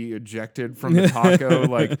that would be ejected from the taco.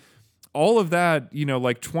 Like all of that,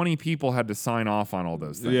 like 20 people had to sign off on all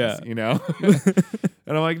those things,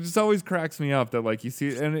 And I'm like, it just always cracks me up that like you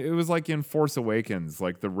see, and it was like in Force Awakens,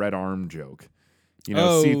 like the red arm joke,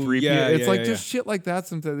 C-3PO. It's like just shit like that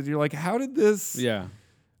sometimes that you're like, how did this,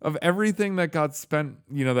 of everything that got spent,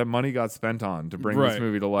 that money got spent on to bring this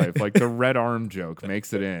movie to life, like the red arm joke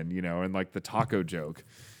makes it in, and like the taco joke.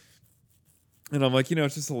 And I'm like,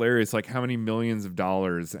 it's just hilarious, like how many millions of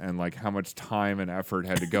dollars and like how much time and effort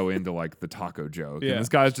had to go into like the taco joke. And this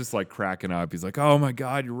guy's just like cracking up. He's like, oh my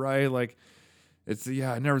God, you're right. Like,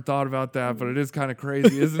 I never thought about that, but it is kind of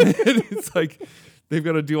crazy, isn't it? It's like they've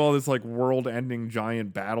got to do all this like world-ending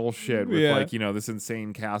giant battle shit with like, this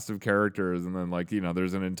insane cast of characters. And then like,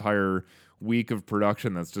 there's an entire week of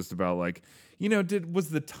production that's just about like, was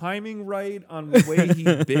the timing right on the way he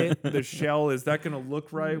bit the shell? Is that going to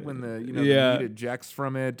look right when the, the meat ejects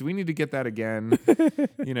from it? Do we need to get that again?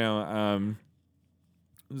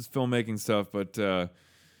 Just filmmaking stuff, but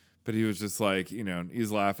he was just like,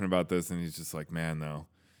 he's laughing about this, and he's just like, man, though.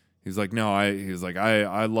 He's like, no,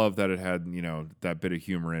 I love that it had, that bit of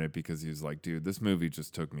humor in it, because he was like, dude, this movie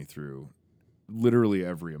just took me through literally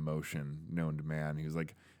every emotion known to man. He was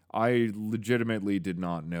like, I legitimately did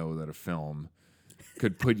not know that a film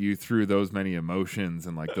could put you through those many emotions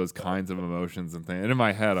and like those kinds of emotions and things. And in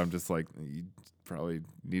my head, I'm just like, you probably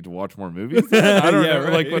need to watch more movies. I don't know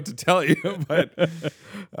like what to tell you, but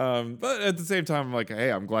at the same time, I'm like,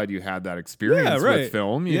 hey, I'm glad you had that experience with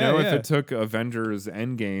film. You know, if it took Avengers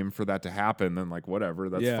Endgame for that to happen, then like whatever,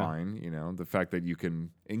 that's fine. The fact that you can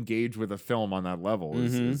engage with a film on that level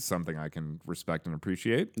is something I can respect and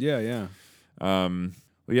appreciate.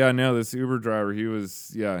 This Uber driver, he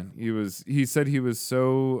said he was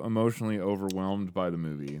so emotionally overwhelmed by the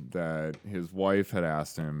movie that his wife had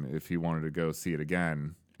asked him if he wanted to go see it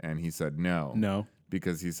again, and he said no.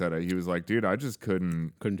 Because he said, he was like, dude, I just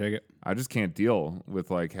couldn't take it. I just can't deal with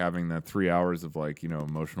like having that 3 hours of like,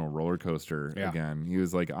 emotional roller coaster again. He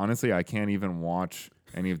was like, honestly, I can't even watch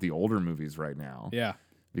any of the older movies right now.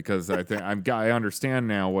 Because I think I understand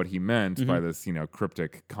now what he meant by this,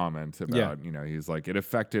 cryptic comment about, he's like, it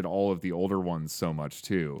affected all of the older ones so much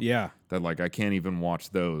too. That like I can't even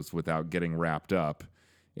watch those without getting wrapped up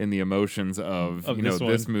in the emotions of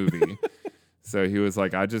this movie. So he was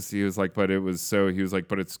like, but it's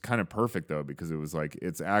kind of perfect though, because it was like,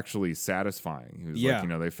 it's actually satisfying. He was like,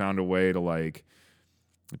 they found a way to like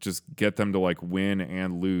just get them to like win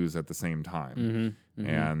and lose at the same time.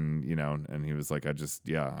 And, and he was like,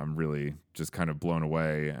 I'm really just kind of blown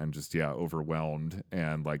away and just, overwhelmed.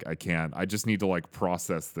 And like, I just need to like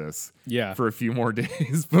process this for a few more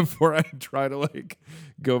days before I try to like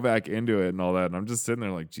go back into it and all that. And I'm just sitting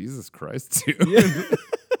there like, Jesus Christ, dude.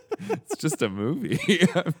 It's just a movie.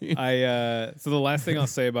 So the last thing I'll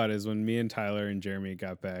say about it is when me and Tyler and Jeremy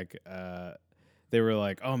got back, they were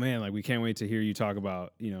like, oh man, like we can't wait to hear you talk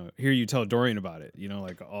about, hear you tell Dorian about it,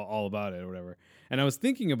 like all about it or whatever. And I was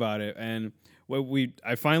thinking about it, and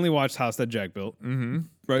I finally watched House That Jack Built.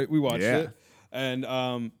 Right, we watched it,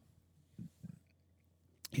 and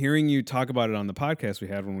hearing you talk about it on the podcast we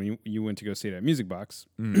had when you went to go see it at Music Box,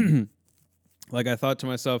 Like, I thought to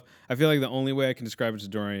myself, I feel like the only way I can describe it to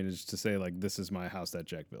Dorian is to say, like, this is my house that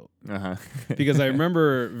Jack built. Because I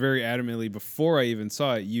remember very adamantly before I even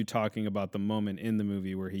saw it, you talking about the moment in the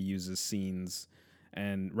movie where he uses scenes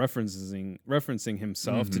and referencing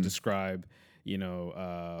himself to describe,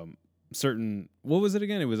 certain, what was it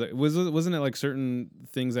again? Wasn't it like certain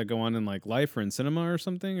things that go on in like life or in cinema or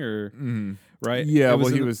something, or right? Yeah, well,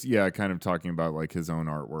 he was kind of talking about like his own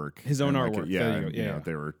artwork. His own artwork. Like, you know,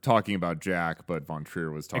 they were talking about Jack, but Von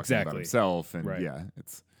Trier was talking about himself, and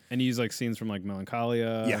it's. And he used like scenes from like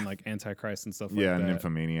Melancholia and like Antichrist and stuff like that. Yeah, and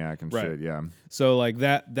Nymphomaniac and shit. Yeah. So like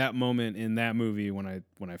that moment in that movie when I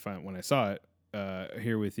saw it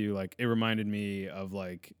here with you, like it reminded me of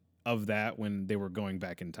like of that when they were going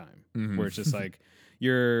back in time, where it's just like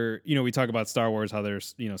we talk about Star Wars, how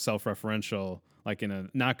there's self-referential, like in a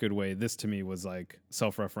not good way. This to me was like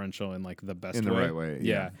self-referential in like the best in the right way.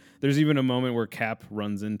 Yeah. There's even a moment where Cap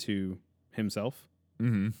runs into himself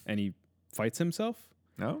and he fights himself.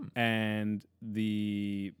 Oh. And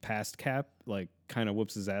the past Cap like kind of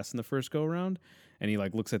whoops his ass in the first go around, and he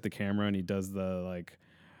like looks at the camera and he does the like,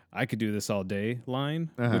 I could do this all day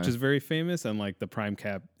line, which is very famous. And like the Prime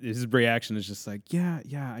Cap, his reaction is just like, yeah,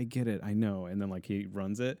 I get it, I know. And then like he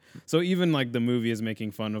runs it. So even like the movie is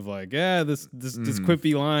making fun of like, this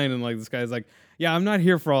quippy line, and like this guy's like, yeah, I'm not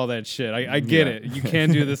here for all that shit. I get it. You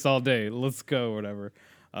can't do this all day. Let's go, whatever.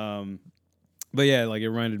 But yeah, like it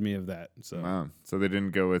reminded me of that. So wow. So they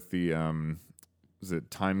didn't go with the was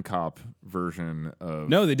it Time Cop version of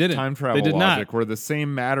no, they didn't. Time travel logic, not. Where the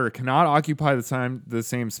same matter cannot occupy the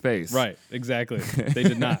same space. Right, exactly. They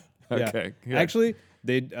did not. Okay. Yeah. Actually,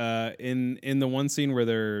 they in the one scene where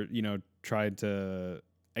they're tried to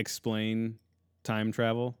explain time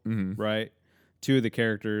travel, right? Two of the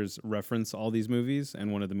characters reference all these movies,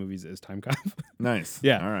 and one of the movies is Time Cop. Nice.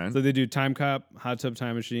 Yeah. All right. So they do Time Cop, Hot Tub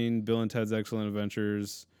Time Machine, Bill and Ted's Excellent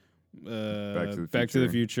Adventures, Back to the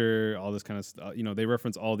Future, all this kind of stuff. They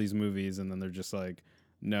reference all these movies, and then they're just like,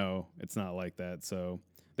 no, it's not like that. So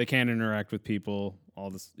they can't interact with people, all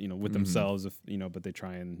this, with themselves, if but they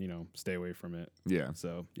try and stay away from it. Yeah.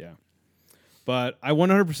 So yeah. But I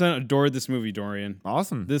 100% adored this movie, Dorian.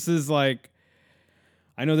 Awesome. This is like,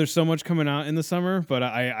 I know there's so much coming out in the summer, but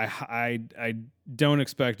I don't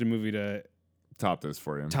expect a movie to top this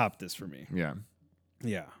for you. Top this for me. Yeah.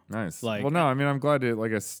 Yeah. Nice. Like, well, no, I mean, I'm glad to,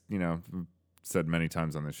 like I said many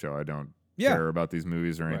times on this show, I don't care about these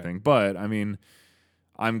movies or anything. Right. But, I mean,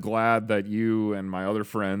 I'm glad that you and my other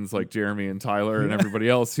friends like Jeremy and Tyler and everybody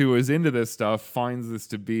else who is into this stuff finds this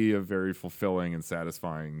to be a very fulfilling and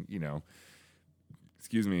satisfying,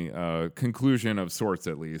 conclusion of sorts,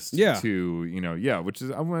 at least. Yeah. To,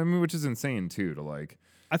 which is insane too, to like.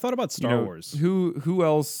 I thought about Star Wars. Who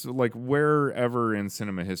else, like, wherever in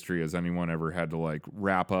cinema history has anyone ever had to like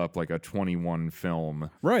wrap up like a 21 film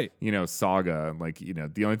saga? Like,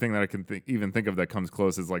 the only thing that I can even think of that comes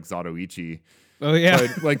close is like Zatoichi. Oh yeah.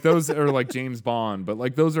 But, like, those are like James Bond, but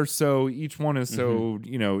like those are each one is so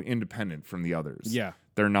independent from the others. Yeah.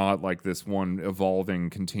 They're not like this one evolving,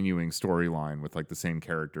 continuing storyline with like the same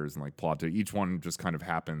characters and like plot to each one just kind of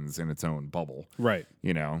happens in its own bubble. Right.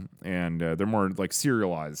 And they're more like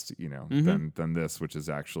serialized, than this, which is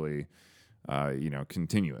actually,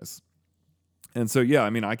 continuous. And so, yeah, I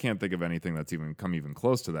mean, I can't think of anything that's even come even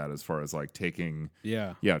close to that as far as like taking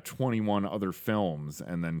 21 other films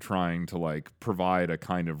and then trying to like provide a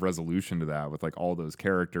kind of resolution to that with like all those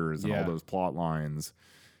characters and all those plot lines.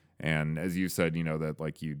 And as you said, that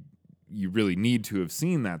like you really need to have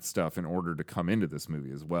seen that stuff in order to come into this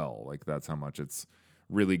movie as well. Like that's how much it's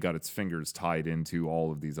really got its fingers tied into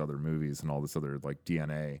all of these other movies and all this other like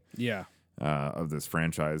DNA of this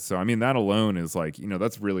franchise. So, I mean, that alone is like,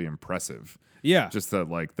 that's really impressive. Yeah. Just that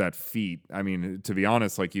like that feat. I mean, to be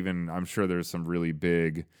honest, like even I'm sure there's some really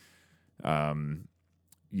big,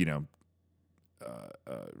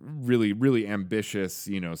 really, really ambitious,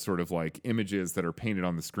 sort of like images that are painted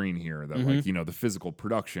on the screen here that like, the physical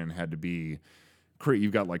production had to be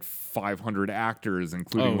you've got like 500 actors,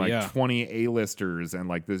 including 20 A-listers and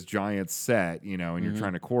like this giant set, and you're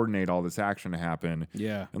trying to coordinate all this action to happen.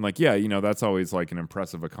 Yeah. And like, that's always like an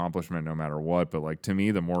impressive accomplishment no matter what. But like, to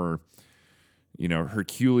me, the more,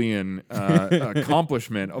 Herculean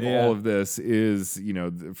accomplishment of all of this is,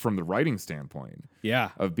 from the writing standpoint. Yeah.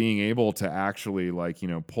 Of being able to actually like,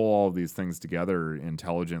 pull all of these things together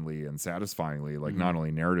intelligently and satisfyingly, like not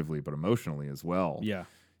only narratively, but emotionally as well. Yeah.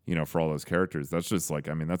 For all those characters. That's just like,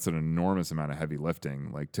 I mean, that's an enormous amount of heavy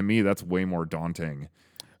lifting. Like, to me, that's way more daunting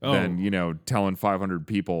than, telling 500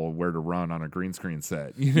 people where to run on a green screen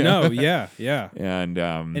set. No, yeah. And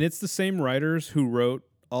it's the same writers who wrote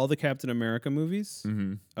all the Captain America movies,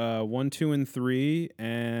 1, 2, and 3,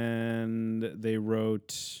 and they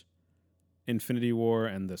wrote Infinity War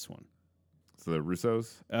and this one. So the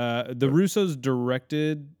Russos? The Russos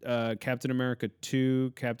directed Captain America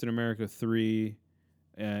 2, Captain America 3,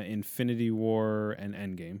 Infinity War, and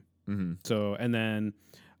Endgame. So, and then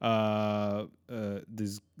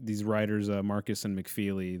these writers, Marcus and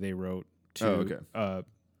McFeely, they wrote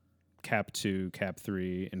Cap 2, Cap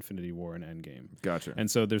 3, Infinity War, and Endgame. Gotcha. And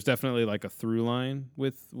so there's definitely like a through line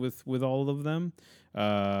with all of them,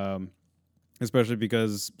 especially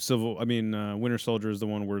because Winter Soldier is the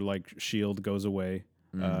one where like S.H.I.E.L.D. goes away.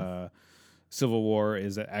 Civil War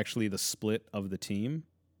is actually the split of the team,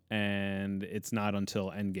 and it's not until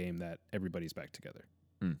Endgame that everybody's back together.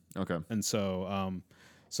 Okay. And so,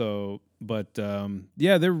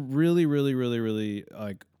 yeah, they're really, really, really, really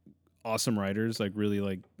like awesome writers, like really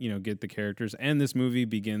like, get the characters. And this movie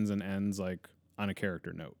begins and ends like on a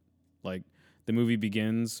character note. Like the movie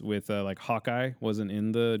begins with like Hawkeye wasn't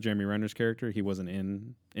in the Jeremy Renner's character. He wasn't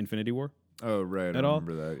in Infinity War. Oh, right. At I all.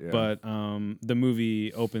 remember that. Yeah. But the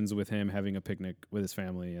movie opens with him having a picnic with his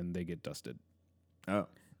family and they get dusted. Oh.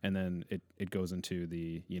 And then it goes into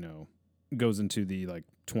the like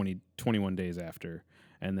 21 days after.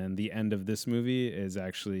 And then the end of this movie is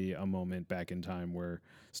actually a moment back in time where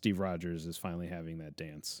Steve Rogers is finally having that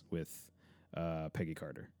dance with Peggy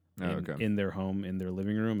Carter in their home, in their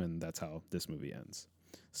living room. And that's how this movie ends.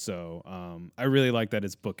 So I really like that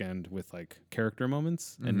it's bookend with like character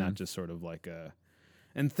moments and not just sort of like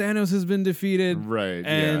and Thanos has been defeated. Right.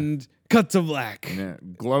 And cut to black. Yeah.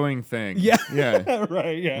 Glowing thing. Yeah. Yeah.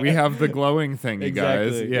 Right. Yeah. We have the glowing thing, you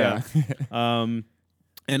guys. Yeah.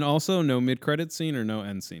 And also no mid-credit scene or no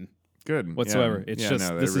end scene. Good. Whatsoever. It's just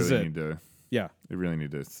this is it. They really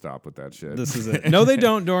need to stop with that shit. This is it. No, they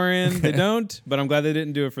don't, Dorian. They don't. But I'm glad they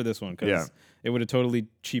didn't do it for this one because it would have totally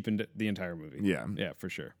cheapened the entire movie. Yeah. Yeah, for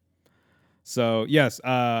sure. So yes,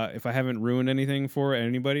 if I haven't ruined anything for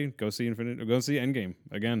anybody, go see Endgame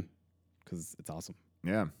again because it's awesome.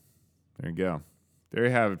 Yeah. There you go. There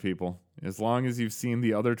you have it, people. As long as you've seen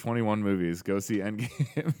the other 21 movies, go see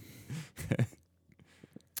Endgame.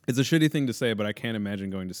 It's a shitty thing to say, but I can't imagine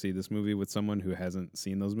going to see this movie with someone who hasn't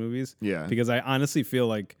seen those movies. Yeah. Because I honestly feel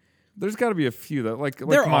like there's got to be a few that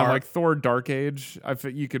like Thor Dark Age.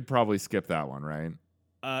 You could probably skip that one, right?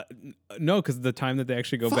 No, because the time that they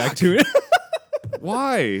actually go back to it.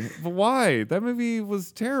 Why? But why? That movie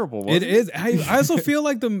was terrible. It is. I also feel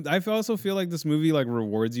like this movie like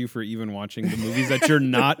rewards you for even watching the movies that you're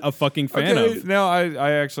not a fucking fan of. No,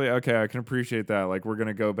 I actually I can appreciate that. Like we're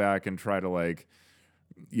gonna go back and try to like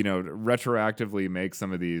retroactively make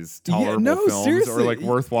some of these tolerable films seriously. or like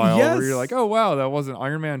worthwhile. Yes. Where you're like, oh wow, that wasn't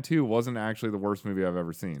Iron Man 2 wasn't actually the worst movie I've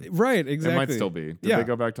ever seen. Right. Exactly. It might still be. Did they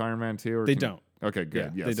go back to Iron Man 2? Or they don't. Okay,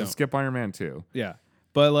 good. Yeah. They So don't. skip Iron Man 2. Yeah.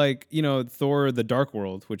 But like Thor: The Dark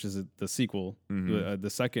World, which is the sequel, the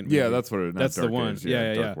second movie. Yeah, that's what it is. That's Dark the one. Age.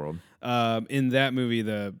 Yeah, Dark World. In that movie,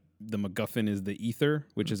 the MacGuffin is the ether,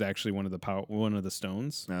 which is actually one of the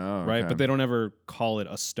stones. Oh, right. okay. But they don't ever call it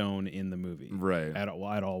a stone in the movie, right? At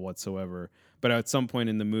all whatsoever. But at some point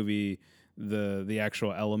in the movie, the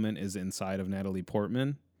actual element is inside of Natalie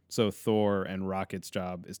Portman. So Thor and Rocket's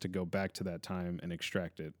job is to go back to that time and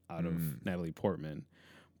extract it out of Natalie Portman.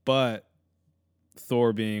 But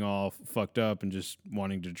Thor, being all fucked up and just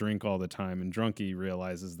wanting to drink all the time and drunky,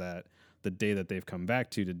 realizes that the day that they've come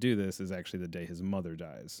back to do this is actually the day his mother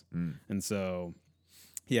dies. And so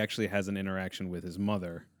he actually has an interaction with his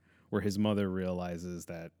mother where his mother realizes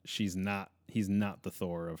that he's not the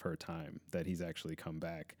Thor of her time, that he's actually come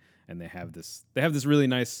back. And they have this really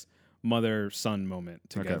nice mother-son moment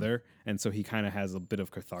together. Okay. And so he kind of has a bit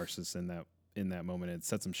of catharsis in that moment. It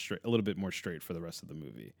sets him a little bit more straight for the rest of the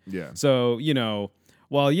movie. Yeah. So,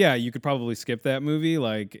 while you could probably skip that movie,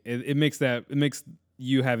 like it makes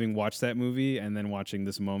you having watched that movie and then watching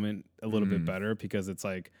this moment a little bit better because it's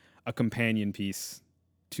like a companion piece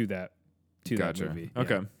to that movie.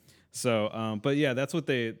 Okay. Yeah. So, but yeah, that's what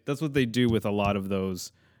they do with a lot of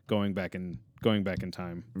those going back in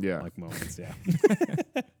time. Yeah. Like moments. Yeah.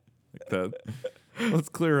 Like that. Let's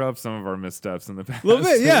clear up some of our missteps in the past. A little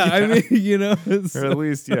bit, yeah. I mean, or at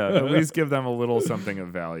least give them a little something of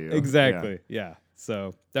value. Exactly. Yeah.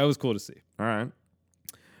 So that was cool to see. All right.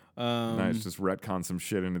 Nice. Just retcon some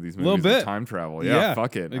shit into these movies. A little bit. Time travel. Yeah.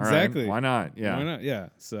 Fuck it. Exactly. All right. Why not? Yeah. Why not? Yeah.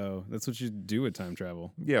 So that's what you do with time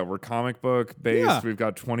travel. Yeah. We're comic book based. Yeah. We've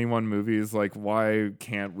got 21 movies. Like, why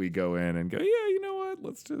can't we go in and go, yeah, you know what?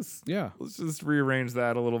 Let's just rearrange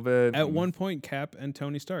that a little bit. At one point, Cap and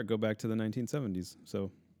Tony Stark go back to the 1970s.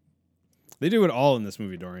 So they do it all in this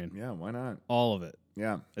movie, Dorian. Yeah. Why not? All of it.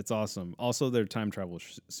 Yeah. It's awesome. Also, their time travel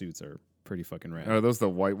suits are pretty fucking rad. Are those the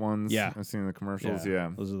white ones? Yeah. I've seen in the commercials.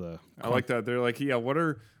 Yeah. Those are the... I like that. They're like, yeah, what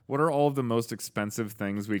are all of the most expensive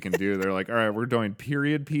things we can do? They're like, all right, we're doing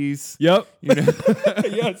period piece. Yep. You know?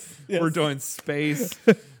 Yes. We're doing space.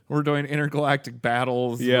 We're doing intergalactic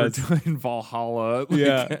battles. Yes. We're doing Valhalla. Like,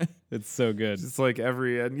 yeah. It's so good. Just like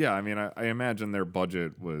and yeah, I mean, I imagine their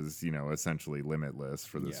budget was, essentially limitless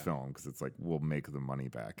for this film because it's like, we'll make the money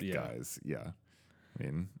back, guys. Yeah. I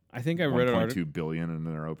mean, I think I read an article. $1.2 billion in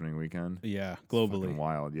their opening weekend. Yeah, globally. It's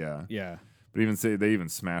wild, yeah. Yeah. But they even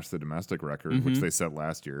smashed the domestic record, which they set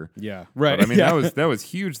last year. Yeah, right. But, I mean, that was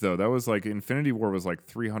huge though. That was like Infinity War was like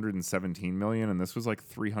 317 million, and this was like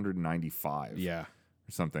 395. Yeah, or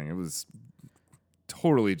something. It was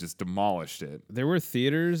totally just demolished it. There were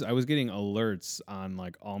theaters. I was getting alerts on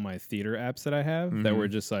like all my theater apps that I have that were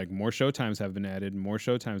just like more showtimes have been added. More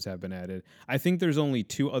showtimes have been added. I think there's only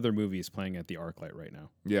 2 other movies playing at the ArcLight right now.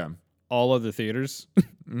 Yeah. All other theaters.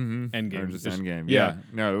 Endgame. Or just Endgame. Yeah.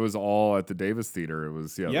 No, it was all at the Davis Theater. It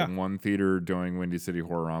was, the one theater doing Windy City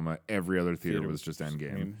Horrorama. Every other theater was just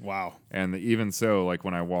Endgame. Wow. And even so, like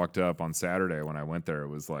when I walked up on Saturday, when I went there, it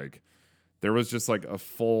was like, there was just like a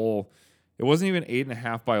full... It wasn't even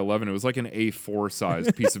 8.5 by 11. It was like an A4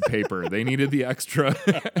 sized piece of paper. They needed the extra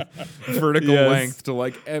vertical length to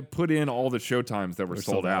like put in all the showtimes that were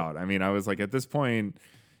sold out. I mean, I was like, at this point,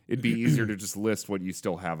 it'd be easier to just list what you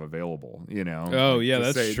still have available, Oh, yeah,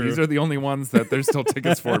 that's true. These are the only ones that there's still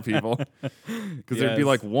tickets for, people. Because there'd be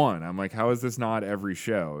like one. I'm like, how is this not every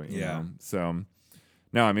show? You know? So,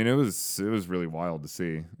 no, I mean, it was really wild to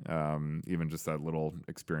see. Even just that little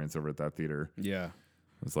experience over at that theater. Yeah.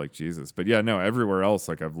 It's like, Jesus. But yeah, no, everywhere else,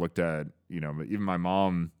 like I've looked at, even my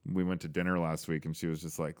mom, we went to dinner last week and she was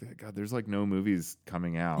just like, God, there's like no movies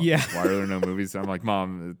coming out. Yeah. Why are there no movies? I'm like,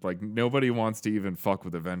 Mom, like nobody wants to even fuck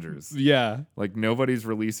with Avengers. Yeah. Like nobody's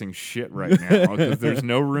releasing shit right now because there's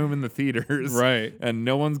no room in the theaters. Right. And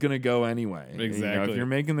no one's going to go anyway. Exactly. If you're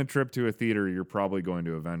making the trip to a theater, you're probably going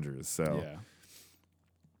to Avengers. So.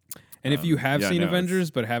 Yeah. And if you have seen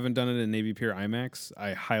Avengers but haven't done it in Navy Pier IMAX,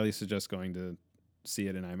 I highly suggest going to see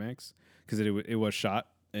it in IMAX because it was shot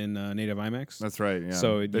in native IMAX. That's right. Yeah.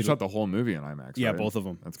 So they shot the whole movie in IMAX. Yeah, right? both of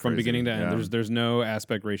them. That's from crazy. Beginning to end. There's no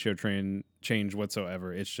aspect ratio change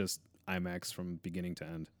whatsoever. It's just IMAX from beginning to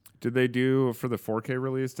end. Did they do for the 4K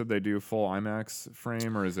release? Did they do full IMAX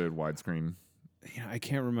frame or is it widescreen? Yeah, I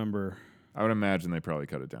can't remember. I would imagine they probably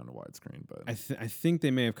cut it down to widescreen, but I think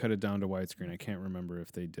they may have cut it down to widescreen. I can't remember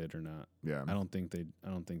if they did or not. Yeah, I don't think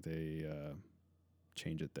they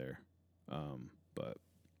change it there. But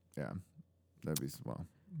yeah, that'd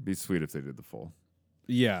be sweet if they did the full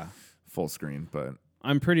screen. But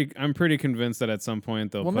I'm pretty convinced that at some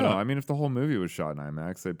point they'll. I mean, if the whole movie was shot in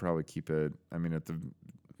IMAX, they'd probably keep it. I mean,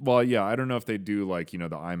 I don't know if they do like the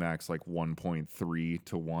IMAX like 1.3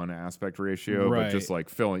 to 1 aspect ratio, right. but just like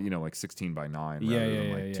fill it, like 16 by 9 rather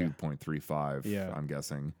than like 2.35. Yeah, I'm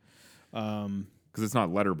guessing. Because it's not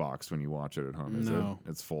letterboxed when you watch it at home, is it?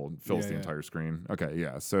 It's full, fills the entire screen. Okay,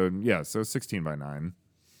 yeah. So 16 by 9.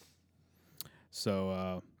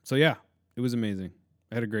 So yeah, it was amazing.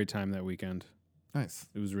 I had a great time that weekend. Nice.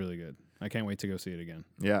 It was really good. I can't wait to go see it again.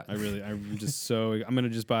 Yeah. I'm gonna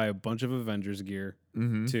just buy a bunch of Avengers gear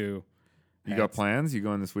too. You got plans? You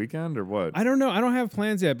going this weekend or what? I don't know. I don't have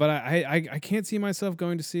plans yet, but I can't see myself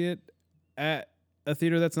going to see it at a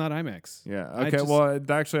theater that's not IMAX. Yeah. Okay.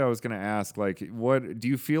 Actually, I was going to ask, like, what do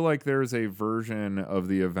you feel like there's a version of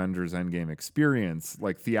the Avengers Endgame experience,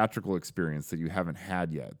 like theatrical experience, that you haven't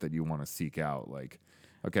had yet that you want to seek out? Like,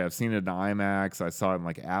 okay, I've seen it in IMAX. I saw it in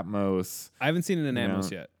like Atmos. I haven't seen it in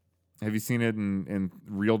Atmos yet. Have you seen it in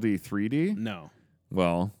Real D 3D? No.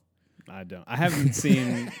 Well, I don't. I haven't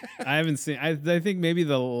seen. I think maybe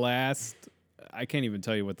the last. I can't even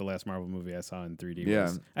tell you what the last Marvel movie I saw in 3D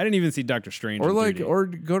was. I didn't even see Doctor Strange. Or in 3D. Or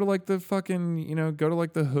go to like the fucking, go to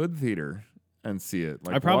like the Hood Theater and see it.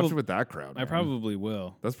 Like watch it with that crowd. I probably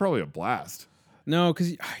will. That's probably a blast. No,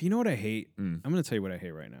 because you know what I hate? I'm going to tell you what I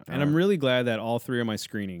hate right now. And I'm really glad that all 3 of my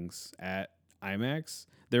screenings at IMAX,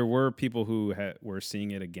 there were people who were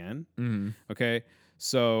seeing it again. Mm-hmm. Okay?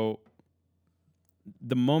 So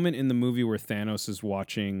the moment in the movie where Thanos is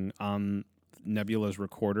watching on Nebula's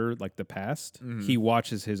recorder, like the past, he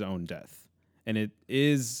watches his own death. And it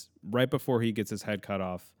is right before he gets his head cut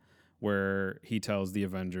off where he tells the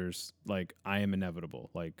Avengers, like, I am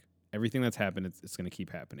inevitable. Like, everything that's happened, it's going to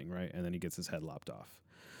keep happening, right? And then he gets his head lopped off.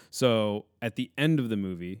 So at the end of the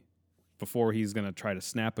movie, before he's going to try to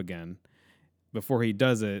snap again, before he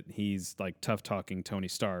does it, he's like tough talking Tony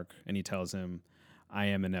Stark, and he tells him, I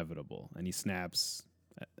am inevitable. And he snaps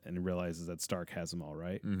and realizes that Stark has him all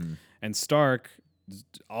right. Mm-hmm. And Stark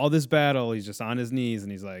all this battle, he's just on his knees,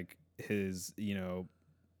 and he's like his,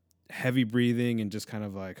 heavy breathing and just kind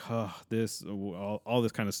of like, this, all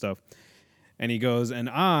this kind of stuff. And he goes, and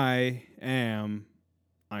I am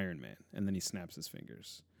Iron Man. And then he snaps his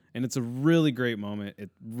fingers. And it's a really great moment. It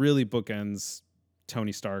really bookends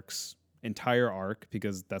Tony Stark's entire arc,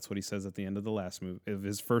 because that's what he says at the end of the last movie, of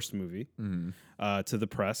his first movie, to the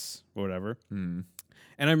press or whatever.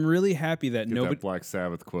 And I'm really happy that nobody... that Black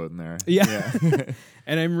Sabbath quote in there. Yeah.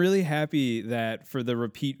 And I'm really happy that for the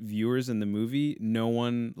repeat viewers in the movie, no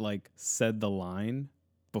one like said the line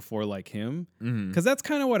before like him. Because that's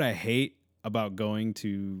kind of what I hate about going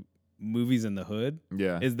to movies in the hood.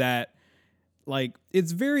 Yeah. Is that like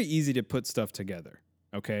it's very easy to put stuff together.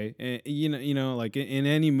 Okay. And, like in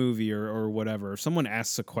any movie or whatever, if someone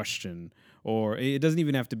asks a question, or it doesn't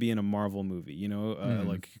even have to be in a Marvel movie,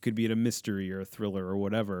 like it could be in a mystery or a thriller or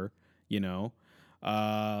whatever,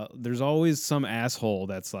 there's always some asshole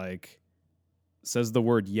that's like says the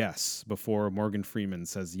word yes before Morgan Freeman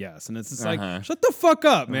says yes. And it's just like, shut the fuck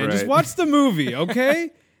up, man. Right. Just watch the movie.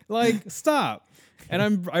 Okay. Like, stop. And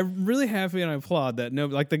I'm really happy, and I applaud that. No,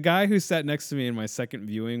 like the guy who sat next to me in my second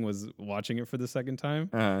viewing was watching it for the second time,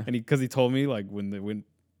 and because he told me like when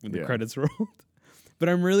the credits rolled. But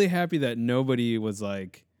I'm really happy that nobody was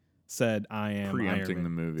like said I am preempting Iron Man.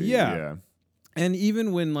 The movie. Yeah, and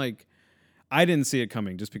even when like I didn't see it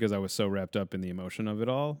coming, just because I was so wrapped up in the emotion of it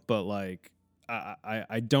all. But like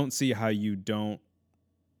I don't see how you don't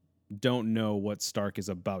know what Stark is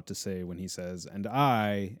about to say when he says, and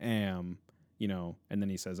I am. And then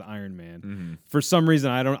he says Iron Man. For some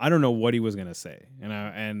reason, I don't know what he was gonna say,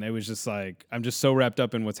 and it was just like I'm just so wrapped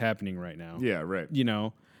up in what's happening right now. Yeah, right.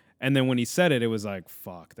 And then when he said it, it was like,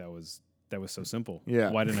 fuck, that was so simple.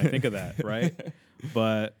 Yeah, why didn't I think of that? Right.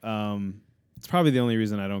 But it's probably the only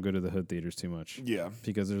reason I don't go to the hood theaters too much. Yeah,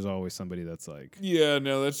 because there's always somebody that's like, yeah,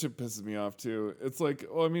 no, that shit pisses me off too. It's like,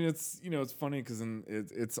 well, I mean, it's it's funny because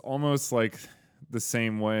it's almost like the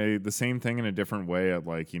same thing in a different way at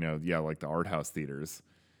like like the art house theaters,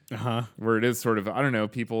 where it is sort of, I don't know,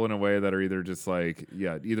 people in a way that are either just like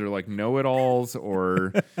either like know-it-alls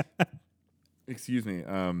or excuse me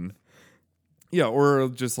or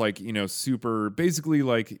just like super basically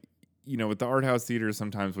like with the art house theaters,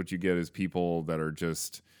 sometimes what you get is people that are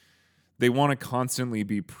just, they want to constantly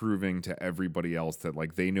be proving to everybody else that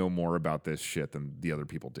like they know more about this shit than the other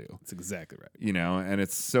people do. That's exactly right. And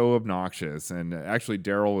it's so obnoxious. And actually,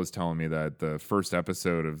 Daryl was telling me that the first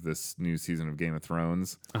episode of this new season of Game of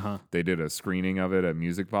Thrones, they did a screening of it at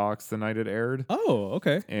Music Box the night it aired. Oh,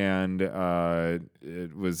 okay. And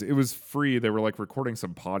it was free. They were like recording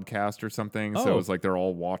some podcast or something. So it was like they're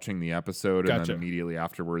all watching the episode, and then immediately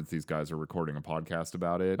afterwards, these guys are recording a podcast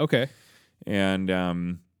about it. Okay.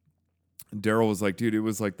 And Daryl was like, dude, it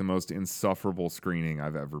was like the most insufferable screening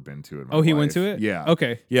I've ever been to in my life. He went to it? Yeah.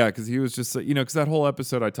 Okay. Yeah, because he was just, because that whole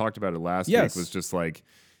episode I talked about it last week was just like,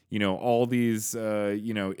 all these,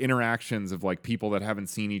 interactions of like people that haven't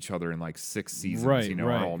seen each other in like 6 seasons,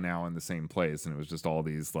 are all now in the same place. And it was just all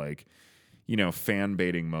these like, fan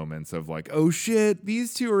baiting moments of like, oh shit,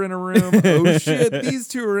 these two are in a room. Oh shit, these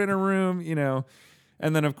two are in a room,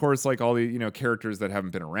 And then, of course, like all the, characters that haven't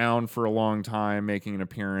been around for a long time making an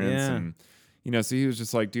appearance. Yeah. And, so he was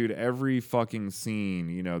just like, dude, every fucking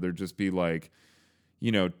scene, there'd just be like,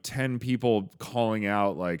 10 people calling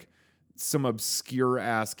out like some obscure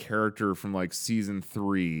ass character from like season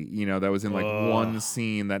 3, that was in like one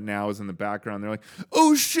scene that now is in the background. They're like,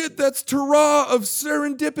 oh shit, that's Tara of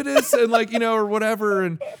Serendipitous and like, or whatever.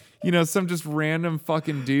 And, some just random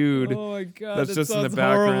fucking dude. Oh my God, that's just in the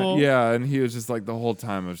background. Horrible. Yeah, and he was just like the whole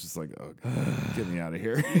time. I was just like, "Oh God, get me out of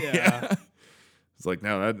here." Yeah, it's like,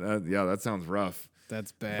 no, that sounds rough.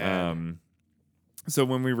 That's bad. So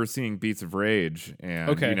when we were seeing Beats of Rage,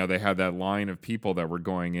 and they had that line of people that were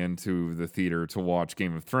going into the theater to watch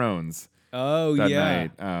Game of Thrones. Oh,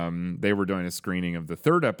 that night, they were doing a screening of the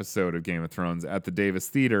 3rd episode of Game of Thrones at the Davis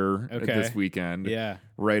Theater this weekend. Yeah.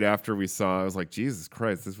 Right after we saw, I was like, Jesus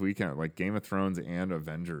Christ, this weekend, like Game of Thrones and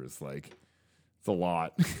Avengers, like, it's a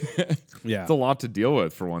lot. Yeah. It's a lot to deal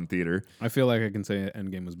with for one theater. I feel like I can say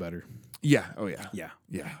Endgame was better. Yeah. Oh, yeah. Yeah.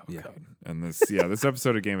 Yeah. Oh, yeah. God. And this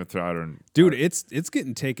episode of Game of Thrones, dude, it's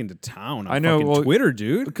getting taken to town on fucking Twitter,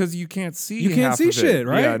 dude. Because you can't see. You can't see shit,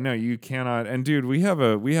 right? Yeah, no, you cannot. And dude, we have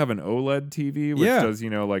an OLED TV which does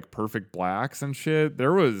like perfect blacks and shit.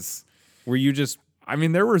 There were scenes.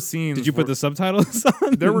 Did you put the subtitles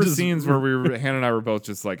on? There were scenes where Hannah and I were both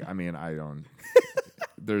just like, I mean, I don't.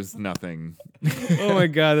 there's nothing. Oh my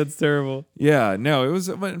God, that's terrible. Yeah, no, it was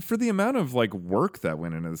for the amount of like work that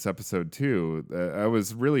went into this episode too. I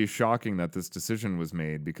was really shocking that this decision was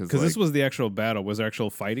made because this was the actual battle. Was there actual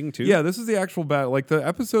fighting too? Yeah, this is the actual battle. Like the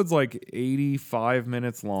episode's like 85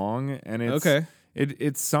 minutes long, and it's okay.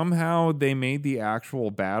 It's somehow they made the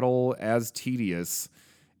actual battle as tedious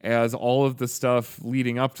as all of the stuff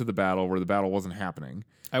leading up to the battle where the battle wasn't happening.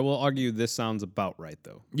 I will argue this sounds about right,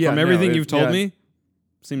 though. Yeah, from everything you've told me,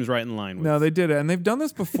 seems right in line with. No, they did it, and they've done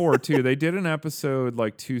this before too. They did an episode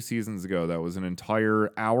like 2 seasons ago that was an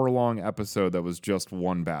entire hour-long episode that was just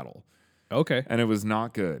one battle. Okay. And it was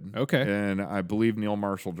not good. Okay. And I believe Neil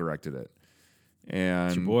Marshall directed it. And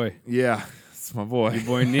it's your boy. Yeah, it's my boy. Your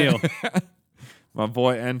boy Neil. My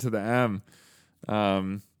boy N to the M.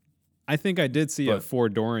 I think I did see a for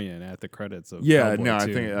Dorian at the credits of yeah, Hellboy no,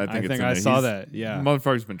 too. I think I saw that. Yeah,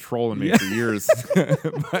 motherfucker's been trolling me for years.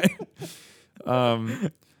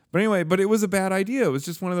 But anyway, but it was a bad idea. It was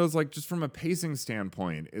just one of those like just from a pacing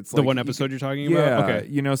standpoint. It's the like one episode you're talking about. Yeah, okay,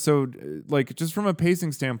 you know, so like just from a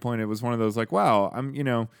pacing standpoint, it was one of those like wow,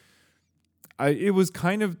 it was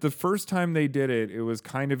kind of the first time they did it. It was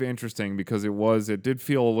kind of interesting because it did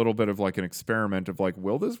feel a little bit of like an experiment of like,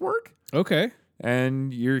 will this work? Okay.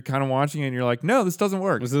 And you're kind of watching it and you're like, no, this doesn't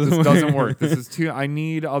work. This doesn't work. This is too, I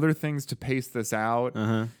need other things to pace this out.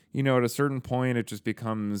 Uh-huh. You know, at a certain point, it just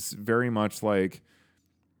becomes very much like,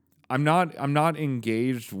 I'm not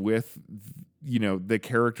engaged with, you know, the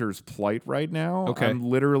character's plight right now. Okay. I'm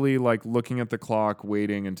literally like looking at the clock,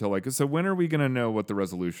 waiting until like, so when are we going to know what the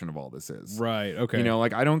resolution of all this is? Right. Okay. You know,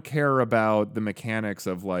 like I don't care about the mechanics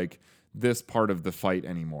of like this part of the fight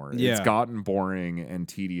anymore. Yeah. It's gotten boring and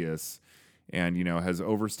tedious and, you know, has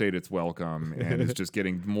overstayed its welcome and is just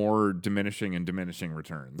getting more diminishing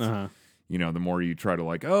returns. Uh-huh. You know, the more you try to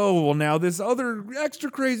like, oh, well, now this other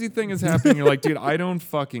extra crazy thing is happening. You're like, dude, I don't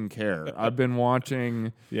fucking care. I've been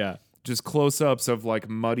watching just close-ups of like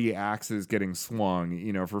muddy axes getting swung,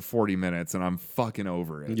 you know, for 40 minutes and I'm fucking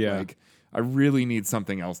over it. Yeah. Like, I really need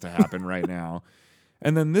something else to happen right now.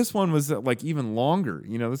 And then this one was like even longer.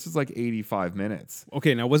 You know, this is like 85 minutes.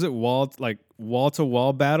 Okay, now was it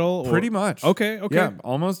wall-to-wall battle? Pretty much. Okay. Yeah,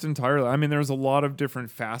 almost entirely. I mean, there's a lot of different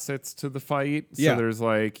facets to the fight. So there's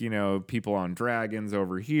like, you know, people on dragons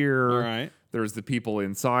over here. All right. There's the people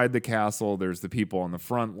inside the castle. There's the people on the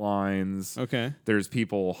front lines. Okay. There's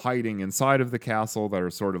people hiding inside of the castle that are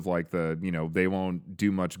sort of like the, you know, they won't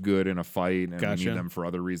do much good in a fight and we need them for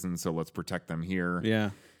other reasons, so let's protect them here. Yeah.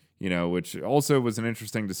 You know, which also was an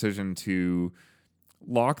interesting decision to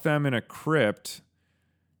lock them in a crypt,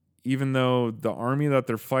 even though the army that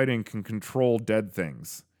they're fighting can control dead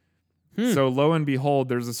things. So lo and behold,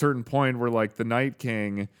 there's a certain point where like the Night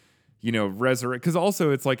King, you know, resurrect, because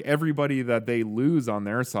also it's like everybody that they lose on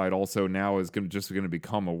their side also now is just going to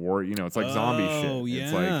become a war. You know, it's like zombie shit. Oh yeah,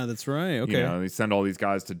 it's like, that's right. Okay, you know, they send all these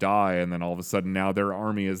guys to die, and then all of a sudden now their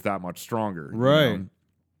army is that much stronger. Right. You know?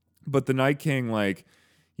 But the Night King, like,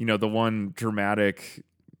 you know, the one dramatic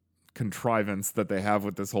contrivance that they have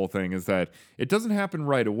with this whole thing is that it doesn't happen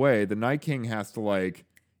right away. The Night King has to like,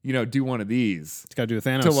 you know, do one of these. It's got to do with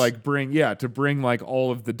Thanos. To like bring like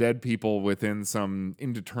all of the dead people within some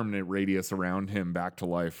indeterminate radius around him back to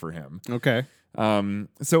life for him. Okay.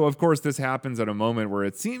 So of course this happens at a moment where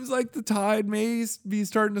it seems like the tide may be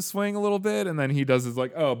starting to swing a little bit, and then he does his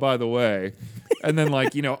like, oh, by the way, and then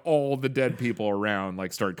like, you know, all the dead people around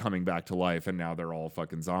like start coming back to life, and now they're all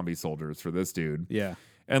fucking zombie soldiers for this dude. Yeah.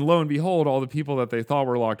 And lo and behold, all the people that they thought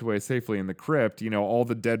were locked away safely in the crypt, you know, all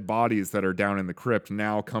the dead bodies that are down in the crypt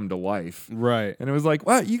now come to life. Right. And it was like,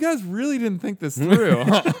 wow, you guys really didn't think this through.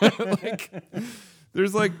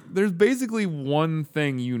 Like, there's basically one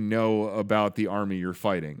thing you know about the army you're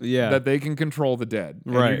fighting. Yeah. That they can control the dead.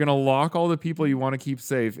 And you're going to lock all the people you want to keep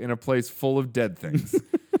safe in a place full of dead things.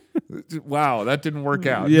 Wow, that didn't work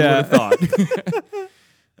out. Yeah. Who would have thought?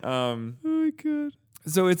 Oh my God.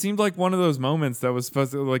 So it seemed like one of those moments that was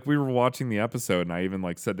supposed to, like, we were watching the episode and I even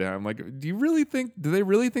like said to him, like, do they really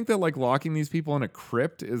think that like locking these people in a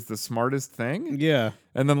crypt is the smartest thing? Yeah.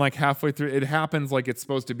 And then like halfway through it happens like it's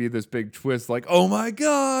supposed to be this big twist, like, oh my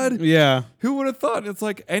God. Yeah. Who would have thought? It's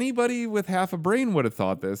like anybody with half a brain would have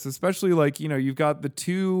thought this, especially like, you know, you've got the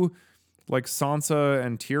two, like Sansa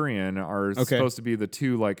and Tyrion are supposed to be the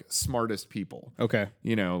two like smartest people. Okay.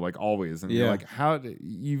 You know, like always. And you're like, how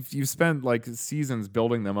you've spent like seasons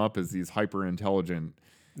building them up as these hyper intelligent,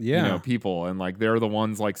 you know, people. And like, they're the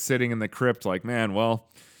ones like sitting in the crypt, like, man, well,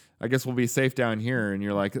 I guess we'll be safe down here. And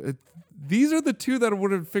you're like, these are the two that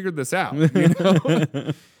would have figured this out,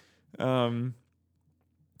 you know?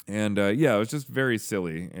 And yeah, it was just very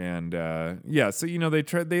silly. And yeah, so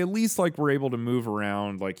they at least like were able to move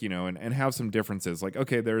around, like, and have some differences. Like,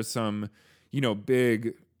 okay, there's some,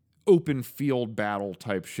 big open field battle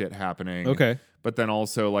type shit happening. Okay. But then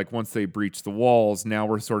also, like, once they breach the walls, now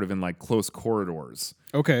we're sort of in like close corridors.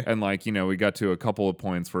 Okay. And like, we got to a couple of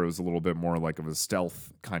points where it was a little bit more like of a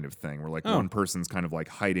stealth kind of thing, where like one person's kind of like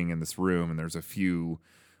hiding in this room and there's a few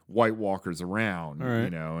White Walkers around,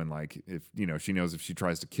 and like if she knows if she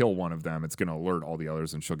tries to kill one of them, it's going to alert all the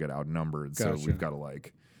others and she'll get outnumbered. Gotcha. So we've got to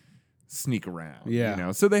like sneak around.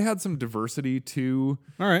 Yeah. So they had some diversity to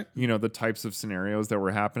all right, the types of scenarios that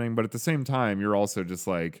were happening, but at the same time, you're also just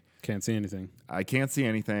like, can't see anything. I can't see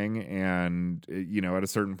anything, and at a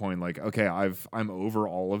certain point, like, okay, I'm over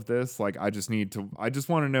all of this. Like, I just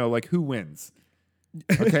want to know like who wins.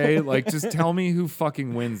 Okay, like just tell me who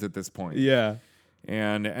fucking wins at this point. Yeah.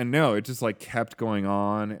 And no, it just like kept going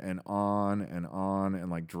on and on and on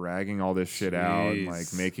and like dragging all this shit out and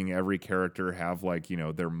like making every character have like,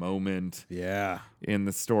 their moment in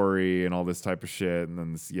the story and all this type of shit. And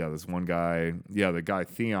then this one guy, the guy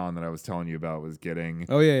Theon that I was telling you about was getting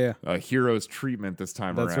a hero's treatment this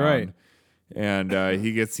time around. That's right. And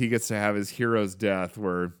he gets to have his hero's death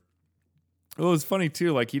where it was funny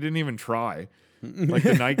too, like he didn't even try. Like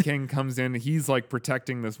the Night King comes in, he's like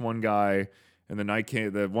protecting this one guy. And the Night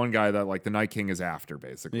King, the one guy that like the Night King is after,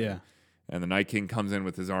 basically. Yeah. And the Night King comes in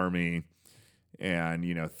with his army, and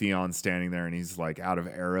Theon's standing there, and he's like out of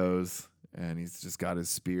arrows, and he's just got his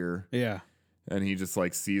spear. Yeah. And he just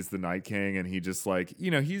like sees the Night King, and he just like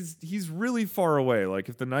he's really far away. Like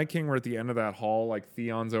if the Night King were at the end of that hall, like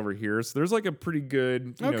Theon's over here, so there's like a pretty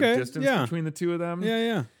good distance between the two of them. Yeah,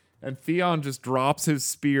 yeah. And Theon just drops his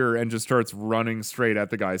spear and just starts running straight at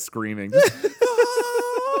the guy, screaming.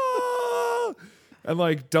 And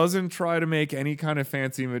like doesn't try to make any kind of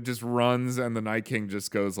fancy, but just runs, and the Night King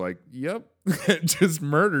just goes like, "Yep," just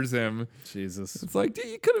murders him. Jesus, it's like, dude,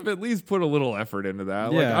 you could have at least put a little effort into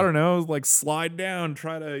that. Like, I don't know, like slide down,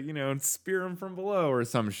 try to spear him from below or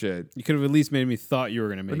some shit. You could have at least made me thought you were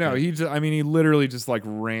gonna make. But no, it. he literally just like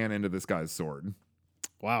ran into this guy's sword.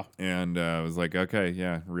 Wow. And I was like, okay,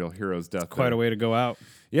 yeah, real hero's death. Quite a way to go out.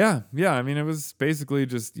 Yeah. I mean, it was basically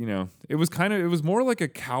just, it was more like a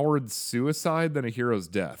coward's suicide than a hero's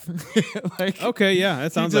death. Like, okay, yeah,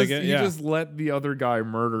 that sounds like it. He just let the other guy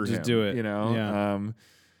murder him. Just do it. Yeah.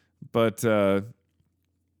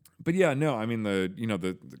 But yeah, no, I mean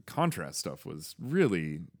the contrast stuff was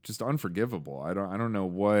really just unforgivable. I don't know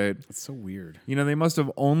what. It's so weird. They must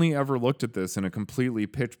have only ever looked at this in a completely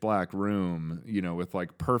pitch black room, with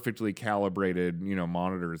like perfectly calibrated,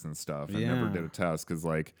 monitors and stuff, and never did a test because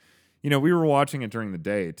like, we were watching it during the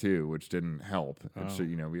day too, which didn't help.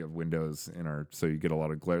 We have windows in our, so you get a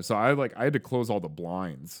lot of glare. So I had to close all the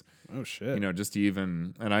blinds. Oh shit! Just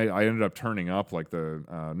even, and I ended up turning up like the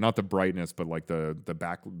not the brightness, but like the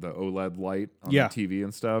OLED light on the TV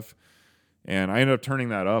and stuff. And I ended up turning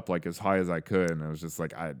that up like as high as I could, and I was just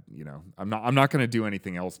like, I'm not going to do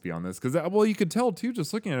anything else beyond this because you could tell too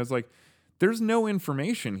just looking at it. It's like there's no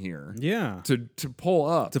information here. Yeah. To pull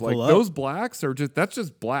up. Those blacks are that's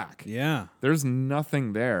just black. Yeah. There's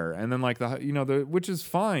nothing there, and then like the which is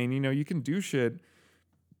fine. You can do shit.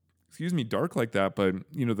 Excuse me, dark like that, but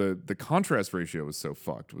the contrast ratio was so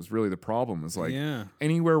fucked. Was really the problem. Was like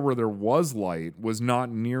anywhere where there was light was not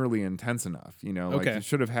nearly intense enough. Like you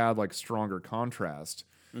should have had like stronger contrast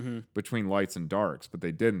between lights and darks, but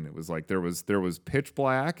they didn't. It was like there was pitch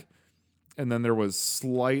black, and then there was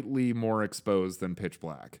slightly more exposed than pitch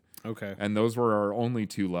black. Okay, and those were our only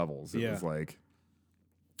two levels. It was like,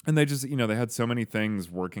 and they just they had so many things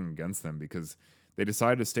working against them because they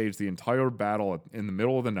decided to stage the entire battle in the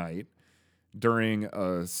middle of the night during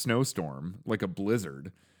a snowstorm, like a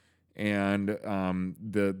blizzard. And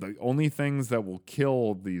the only things that will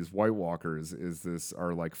kill these White Walkers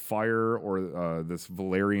are like fire or this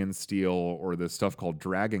Valerian steel or this stuff called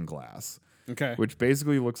dragon glass. Okay. Which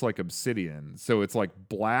basically looks like obsidian. So it's like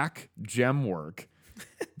black gem work.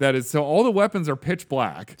 So all the weapons are pitch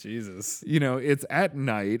black. Jesus. It's at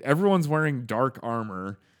night. Everyone's wearing dark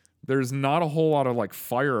armor. There's not a whole lot of like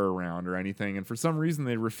fire around or anything. And for some reason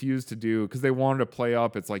they refused to do, because they wanted to play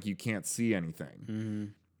up, it's like you can't see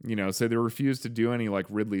anything. So they refused to do any like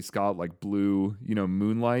Ridley Scott, like blue,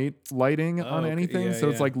 moonlight lighting on anything. Yeah,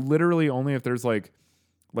 it's like literally only if there's like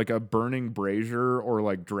a burning brazier or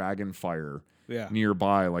like dragon fire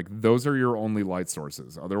nearby. Like those are your only light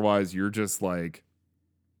sources. Otherwise you're just like,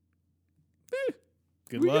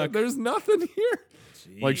 good luck. There's nothing here.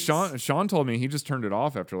 Jeez. Like Sean told me he just turned it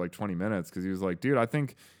off after like 20 minutes because he was like, dude, I mean,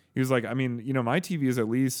 my TV is at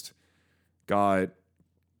least got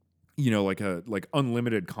like a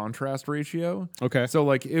unlimited contrast ratio. Okay. So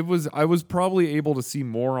like I was probably able to see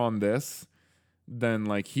more on this than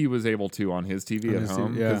like he was able to on his TV at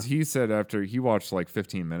home, because he said after he watched like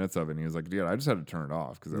 15 minutes of it, and he was like, dude, I just had to turn it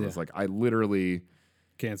off because I was like, I literally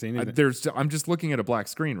can't see anything. I'm just looking at a black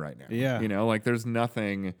screen right now. Yeah. Like there's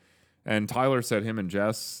nothing. And Tyler said him and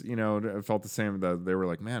Jess, felt the same, that they were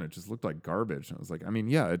like, man, it just looked like garbage. And I was like, I mean,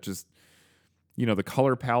 yeah, it just, the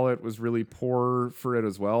color palette was really poor for it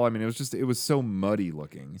as well. I mean, it was so muddy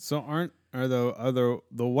looking. So are the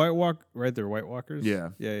White Walk, right? They're White Walkers? Yeah.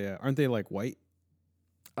 Yeah. Aren't they like white?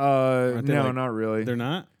 No, not really. They're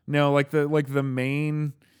not? No, like the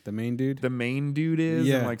main dude? The main dude is,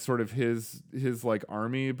 and like sort of his like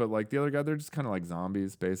army, but like the other guy, they're just kind of like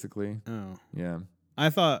zombies, basically. Oh. Yeah. I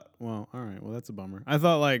thought, well, all right, well, that's a bummer. I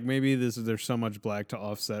thought like maybe there's so much black to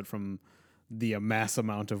offset from the mass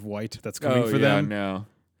amount of white that's coming for them.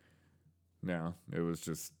 No, it was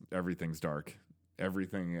just everything's dark.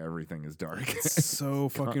 Everything is dark. It's so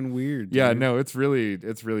fucking weird. Dude. Yeah, no, it's really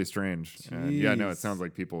strange. And yeah, no, it sounds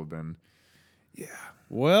like people have been. Yeah.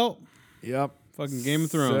 Well. Yep. Fucking Game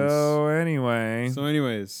of Thrones. So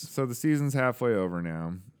anyways, so the season's halfway over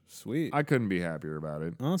now. Sweet. I couldn't be happier about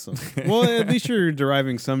it. Awesome. Well, at least you're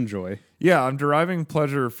deriving some joy. Yeah, I'm deriving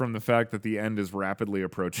pleasure from the fact that the end is rapidly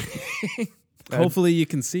approaching. Hopefully you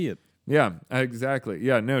can see it. Yeah, exactly.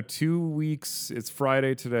 Yeah, no, 2 weeks. It's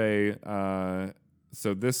Friday today.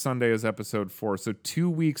 So this Sunday is episode 4. So 2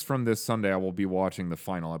 weeks from this Sunday, I will be watching the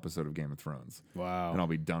final episode of Game of Thrones. Wow. And I'll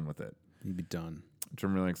be done with it. You'll be done. Which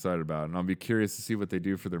I'm really excited about. And I'll be curious to see what they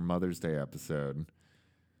do for their Mother's Day episode.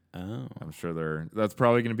 Oh. I'm sure that's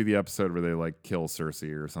probably going to be the episode where they like kill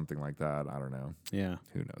Cersei or something like that. I don't know. Yeah.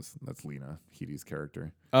 Who knows? That's Lena Headey's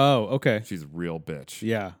character. Oh, okay. She's a real bitch.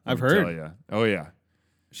 Yeah. I've heard. Tell ya. Oh, yeah.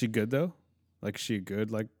 She good though? Like she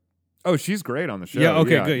good? Like Oh, she's great on the show. Yeah,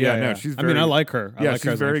 okay, good. Yeah, no, she's very, I like her. I like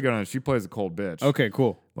she's very good on it. She plays a cold bitch. Okay,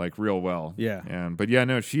 cool. Like real well. Yeah. But yeah,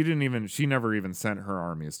 no, she never even sent her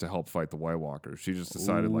armies to help fight the White Walkers. She just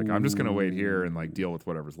decided like, I'm just gonna wait here and like deal with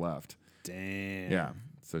whatever's left. Damn. Yeah.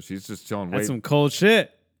 So she's just chilling. That's some cold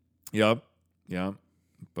shit. Yep.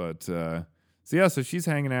 But so she's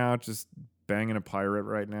hanging out, just banging a pirate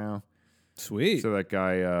right now. Sweet. So that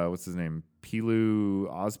guy, what's his name?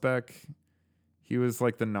 Pilu Ozbek. He was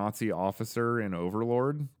like the Nazi officer in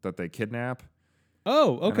Overlord that they kidnap.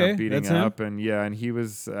 Oh, okay. Beating That's up him? and he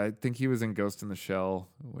was. I think he was in Ghost in the Shell,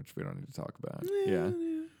 which we don't need to talk about. Yeah.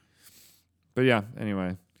 But yeah.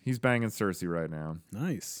 Anyway, he's banging Cersei right now.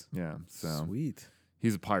 Nice. Yeah. So sweet.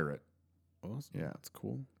 He's a pirate. Awesome. Yeah, that's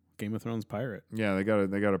cool. Game of Thrones pirate. Yeah, they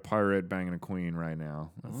got a pirate banging a queen right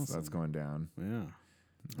now. Awesome. That's going down. Yeah.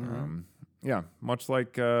 Yeah, much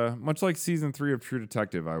like season 3 of True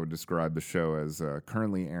Detective, I would describe the show as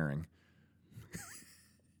currently airing.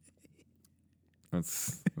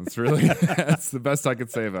 That's really that's the best I could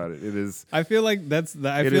say about it. It is. I feel like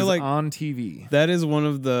it is on TV. That is one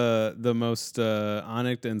of the most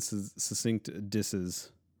honest and succinct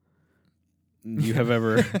disses you have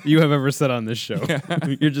ever said on this show. Yeah.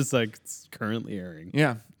 You're just like, it's currently airing.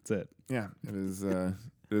 Yeah, that's it. Yeah, it is. It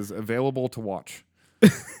is available to watch. All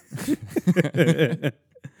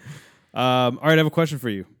right, I have a question for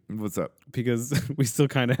you. What's up? Because we still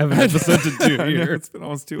kind of have an episode to do here. It's been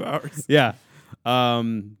almost 2 hours. Yeah.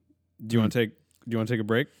 Do you want to take a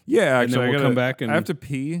break? Yeah, actually, and then we'll come back. And I have to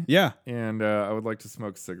pee. Yeah, and I would like to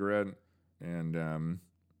smoke a cigarette. And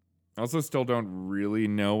I also still don't really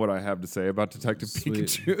know what I have to say about Detective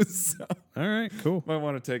Pikachu. So all right, cool. Might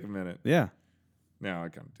want to take a minute. Yeah. No, I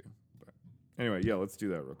kind of do. But anyway, yeah, let's do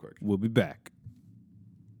that real quick. We'll be back.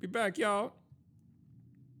 Be back, y'all.